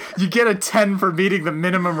get a 10 for meeting the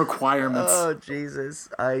minimum requirements. Oh, Jesus.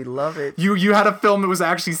 I love it. You had a film that was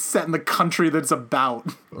actually set in the country that's about.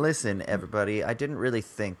 Listen, everybody, I didn't really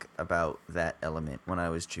think about that element when I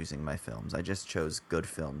was choosing my films. I just chose good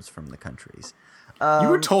films from the countries. You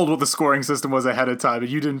were told what the scoring system was ahead of time,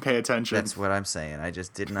 and you didn't pay attention. That's what I'm saying. I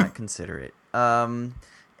just did not consider it. And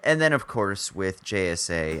then, of course, with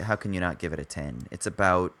JSA, how can you not give it a 10? It's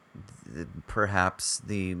about perhaps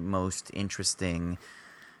the most interesting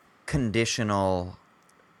conditional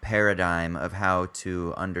paradigm of how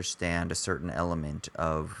to understand a certain element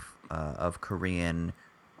of Korean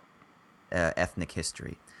ethnic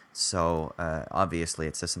history. So obviously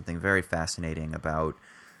it says something very fascinating about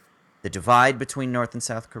the divide between North and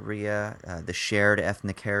South Korea, the shared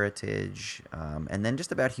ethnic heritage, and then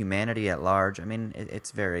just about humanity at large. I mean, it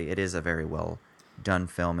is a very well done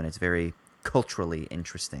film, and it's very culturally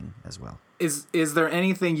interesting as well. Is there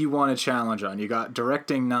anything you want to challenge on? You got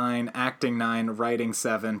directing 9, acting 9, writing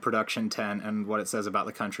 7, production 10, and what it says about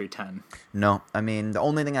the country 10. No, I mean, the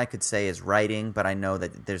only thing I could say is writing, but I know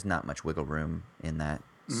that there's not much wiggle room in that.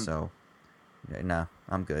 So, no,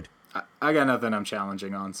 I'm good. I got nothing I'm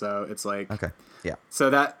challenging on, so it's like... Okay, yeah. So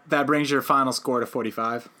that brings your final score to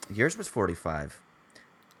 45. Yours was 45.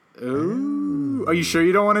 Ooh. Are you sure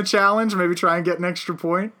you don't want to challenge? Maybe try and get an extra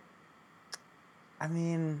point? I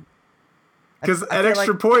mean... Because an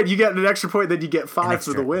extra point, you get an extra point, then you get 5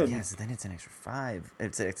 for the win. Yes, then it's an extra 5.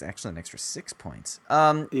 It's actually an extra 6 points.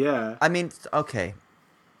 Yeah. I mean, okay.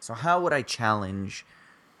 So how would I challenge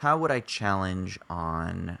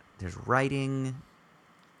on... There's writing,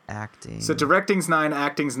 acting... So directing's 9,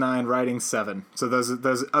 acting's 9, writing's 7. So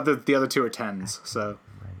the other two are 10s. So...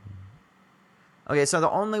 Okay, so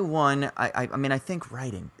the only one... I mean, I think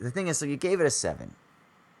writing. The thing is, so you gave it a 7.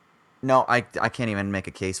 No, I can't even make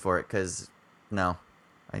a case for it, because... No.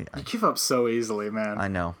 You give up so easily, man. I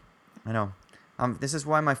know. This is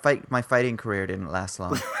why my fighting career didn't last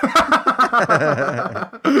long.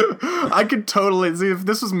 I could totally see if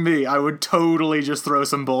this was me, I would totally just throw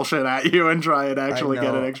some bullshit at you and try and actually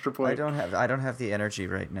get an extra point. I don't have the energy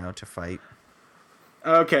right now to fight.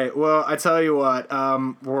 Okay, well, I tell you what,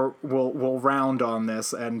 we'll round on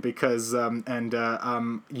this, and because I'm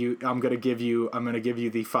gonna give you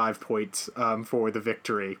the 5 points for the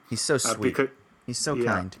victory. He's so sweet. He's so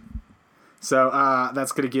kind. So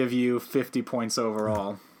that's gonna give you 50 points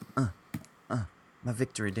overall. My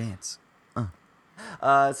victory dance.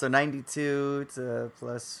 So 92 to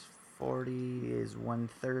plus 40 is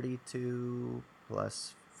 132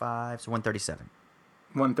 plus 5, so 137.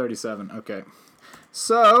 137. Okay.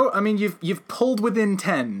 So, I mean, you've pulled within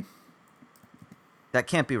 10. That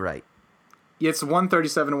can't be right. It's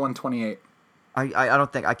 137 to 128. I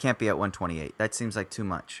don't think I can't be at 128. That seems like too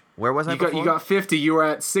much. Where was I before? You got 50. You were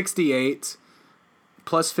at 68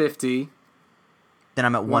 plus 50. Then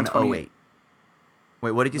I'm at 108.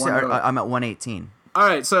 Wait, what did you say? I'm at 118. All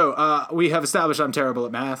right, so we have established I'm terrible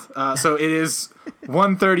at math. So it is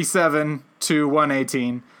 137 to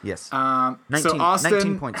 118. Yes. 19, so Austin,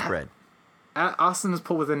 19 point spread. Austin has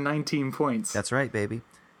pulled within 19 points. That's right, baby.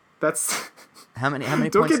 That's how many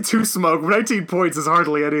Don't points? get too smoked. 19 points is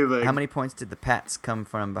hardly anything. How many points did the Pats come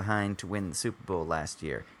from behind to win the Super Bowl last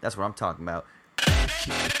year? That's what I'm talking about.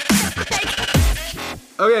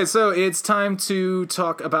 Okay, so it's time to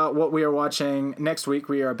talk about what we are watching next week.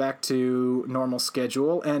 We are back to normal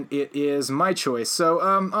schedule, and it is my choice. So,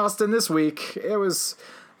 Austin, this week, it was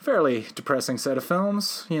a fairly depressing set of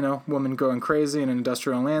films. You know, woman going crazy in an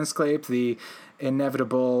industrial landscape, the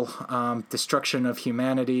inevitable destruction of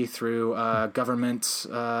humanity through government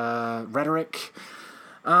rhetoric.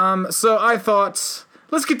 So I thought,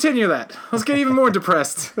 let's continue that. Let's get even more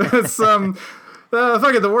depressed. It's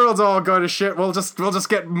fuck it, the world's all going to shit. We'll just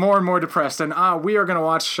get more and more depressed, and we are gonna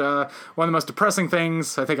watch one of the most depressing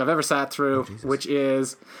things I think I've ever sat through, which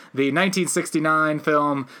is the 1969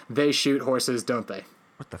 film They Shoot Horses, Don't They?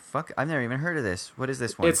 What the fuck? I've never even heard of this. What is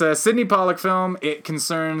this one? It's a Sidney Pollack film. It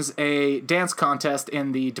concerns a dance contest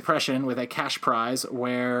in the Depression with a cash prize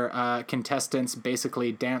where contestants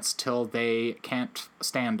basically dance till they can't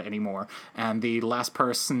stand anymore, and the last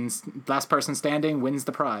person standing wins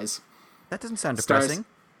the prize. That doesn't sound depressing.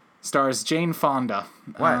 Stars Jane Fonda.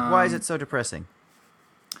 Why is it so depressing?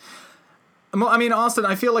 Well, I mean, Austin,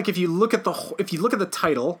 I feel like if you look at the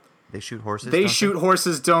title, They shoot horses. They don't Shoot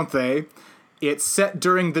Horses, Don't They? It's set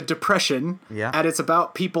during the Depression, and it's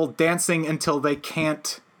about people dancing until they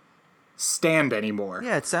can't stand anymore.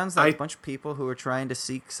 Yeah, it sounds like a bunch of people who are trying to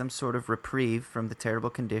seek some sort of reprieve from the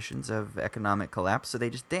terrible conditions of economic collapse, so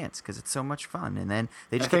they just dance because it's so much fun, and then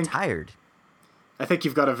they just get tired. I think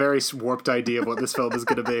you've got a very warped idea of what this film is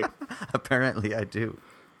going to be. Apparently, I do.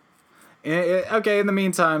 Okay, in the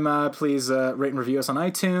meantime, please rate and review us on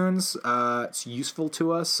iTunes. It's useful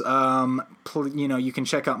to us. You can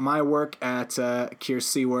check out my work at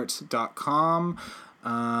kiersewart.com.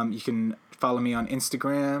 You can follow me on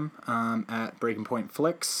Instagram at Breaking Point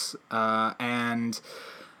Flicks. Austin.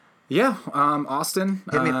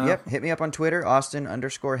 Hit me up on Twitter,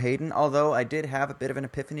 Austin_Hayden. Although I did have a bit of an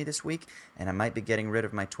epiphany this week, and I might be getting rid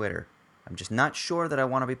of my Twitter. I'm just not sure that I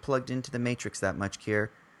want to be plugged into the Matrix that much, Kier.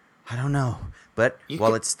 I don't know. But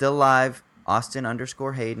while it's still live,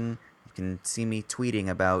 Austin_Hayden, you can see me tweeting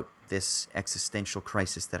about this existential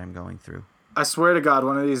crisis that I'm going through. I swear to God,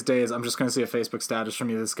 one of these days, I'm just going to see a Facebook status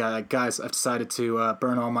from you. This guy, like, guys, I've decided to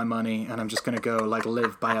burn all my money, and I'm just going to go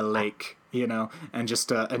live by a lake, and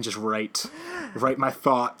just write my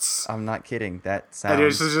thoughts. I'm not kidding. That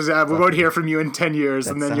sounds. We won't hear from you in 10 years,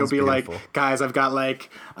 and then you'll be beautiful. like, guys, I've got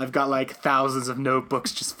thousands of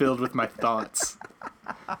notebooks just filled with my thoughts.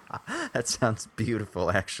 That sounds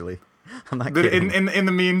beautiful, actually. I'm not kidding. In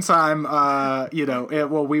the meantime,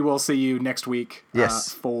 we will see you next week.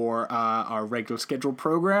 Yes. For our regular scheduled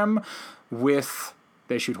program with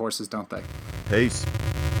They Shoot Horses, Don't They? Peace.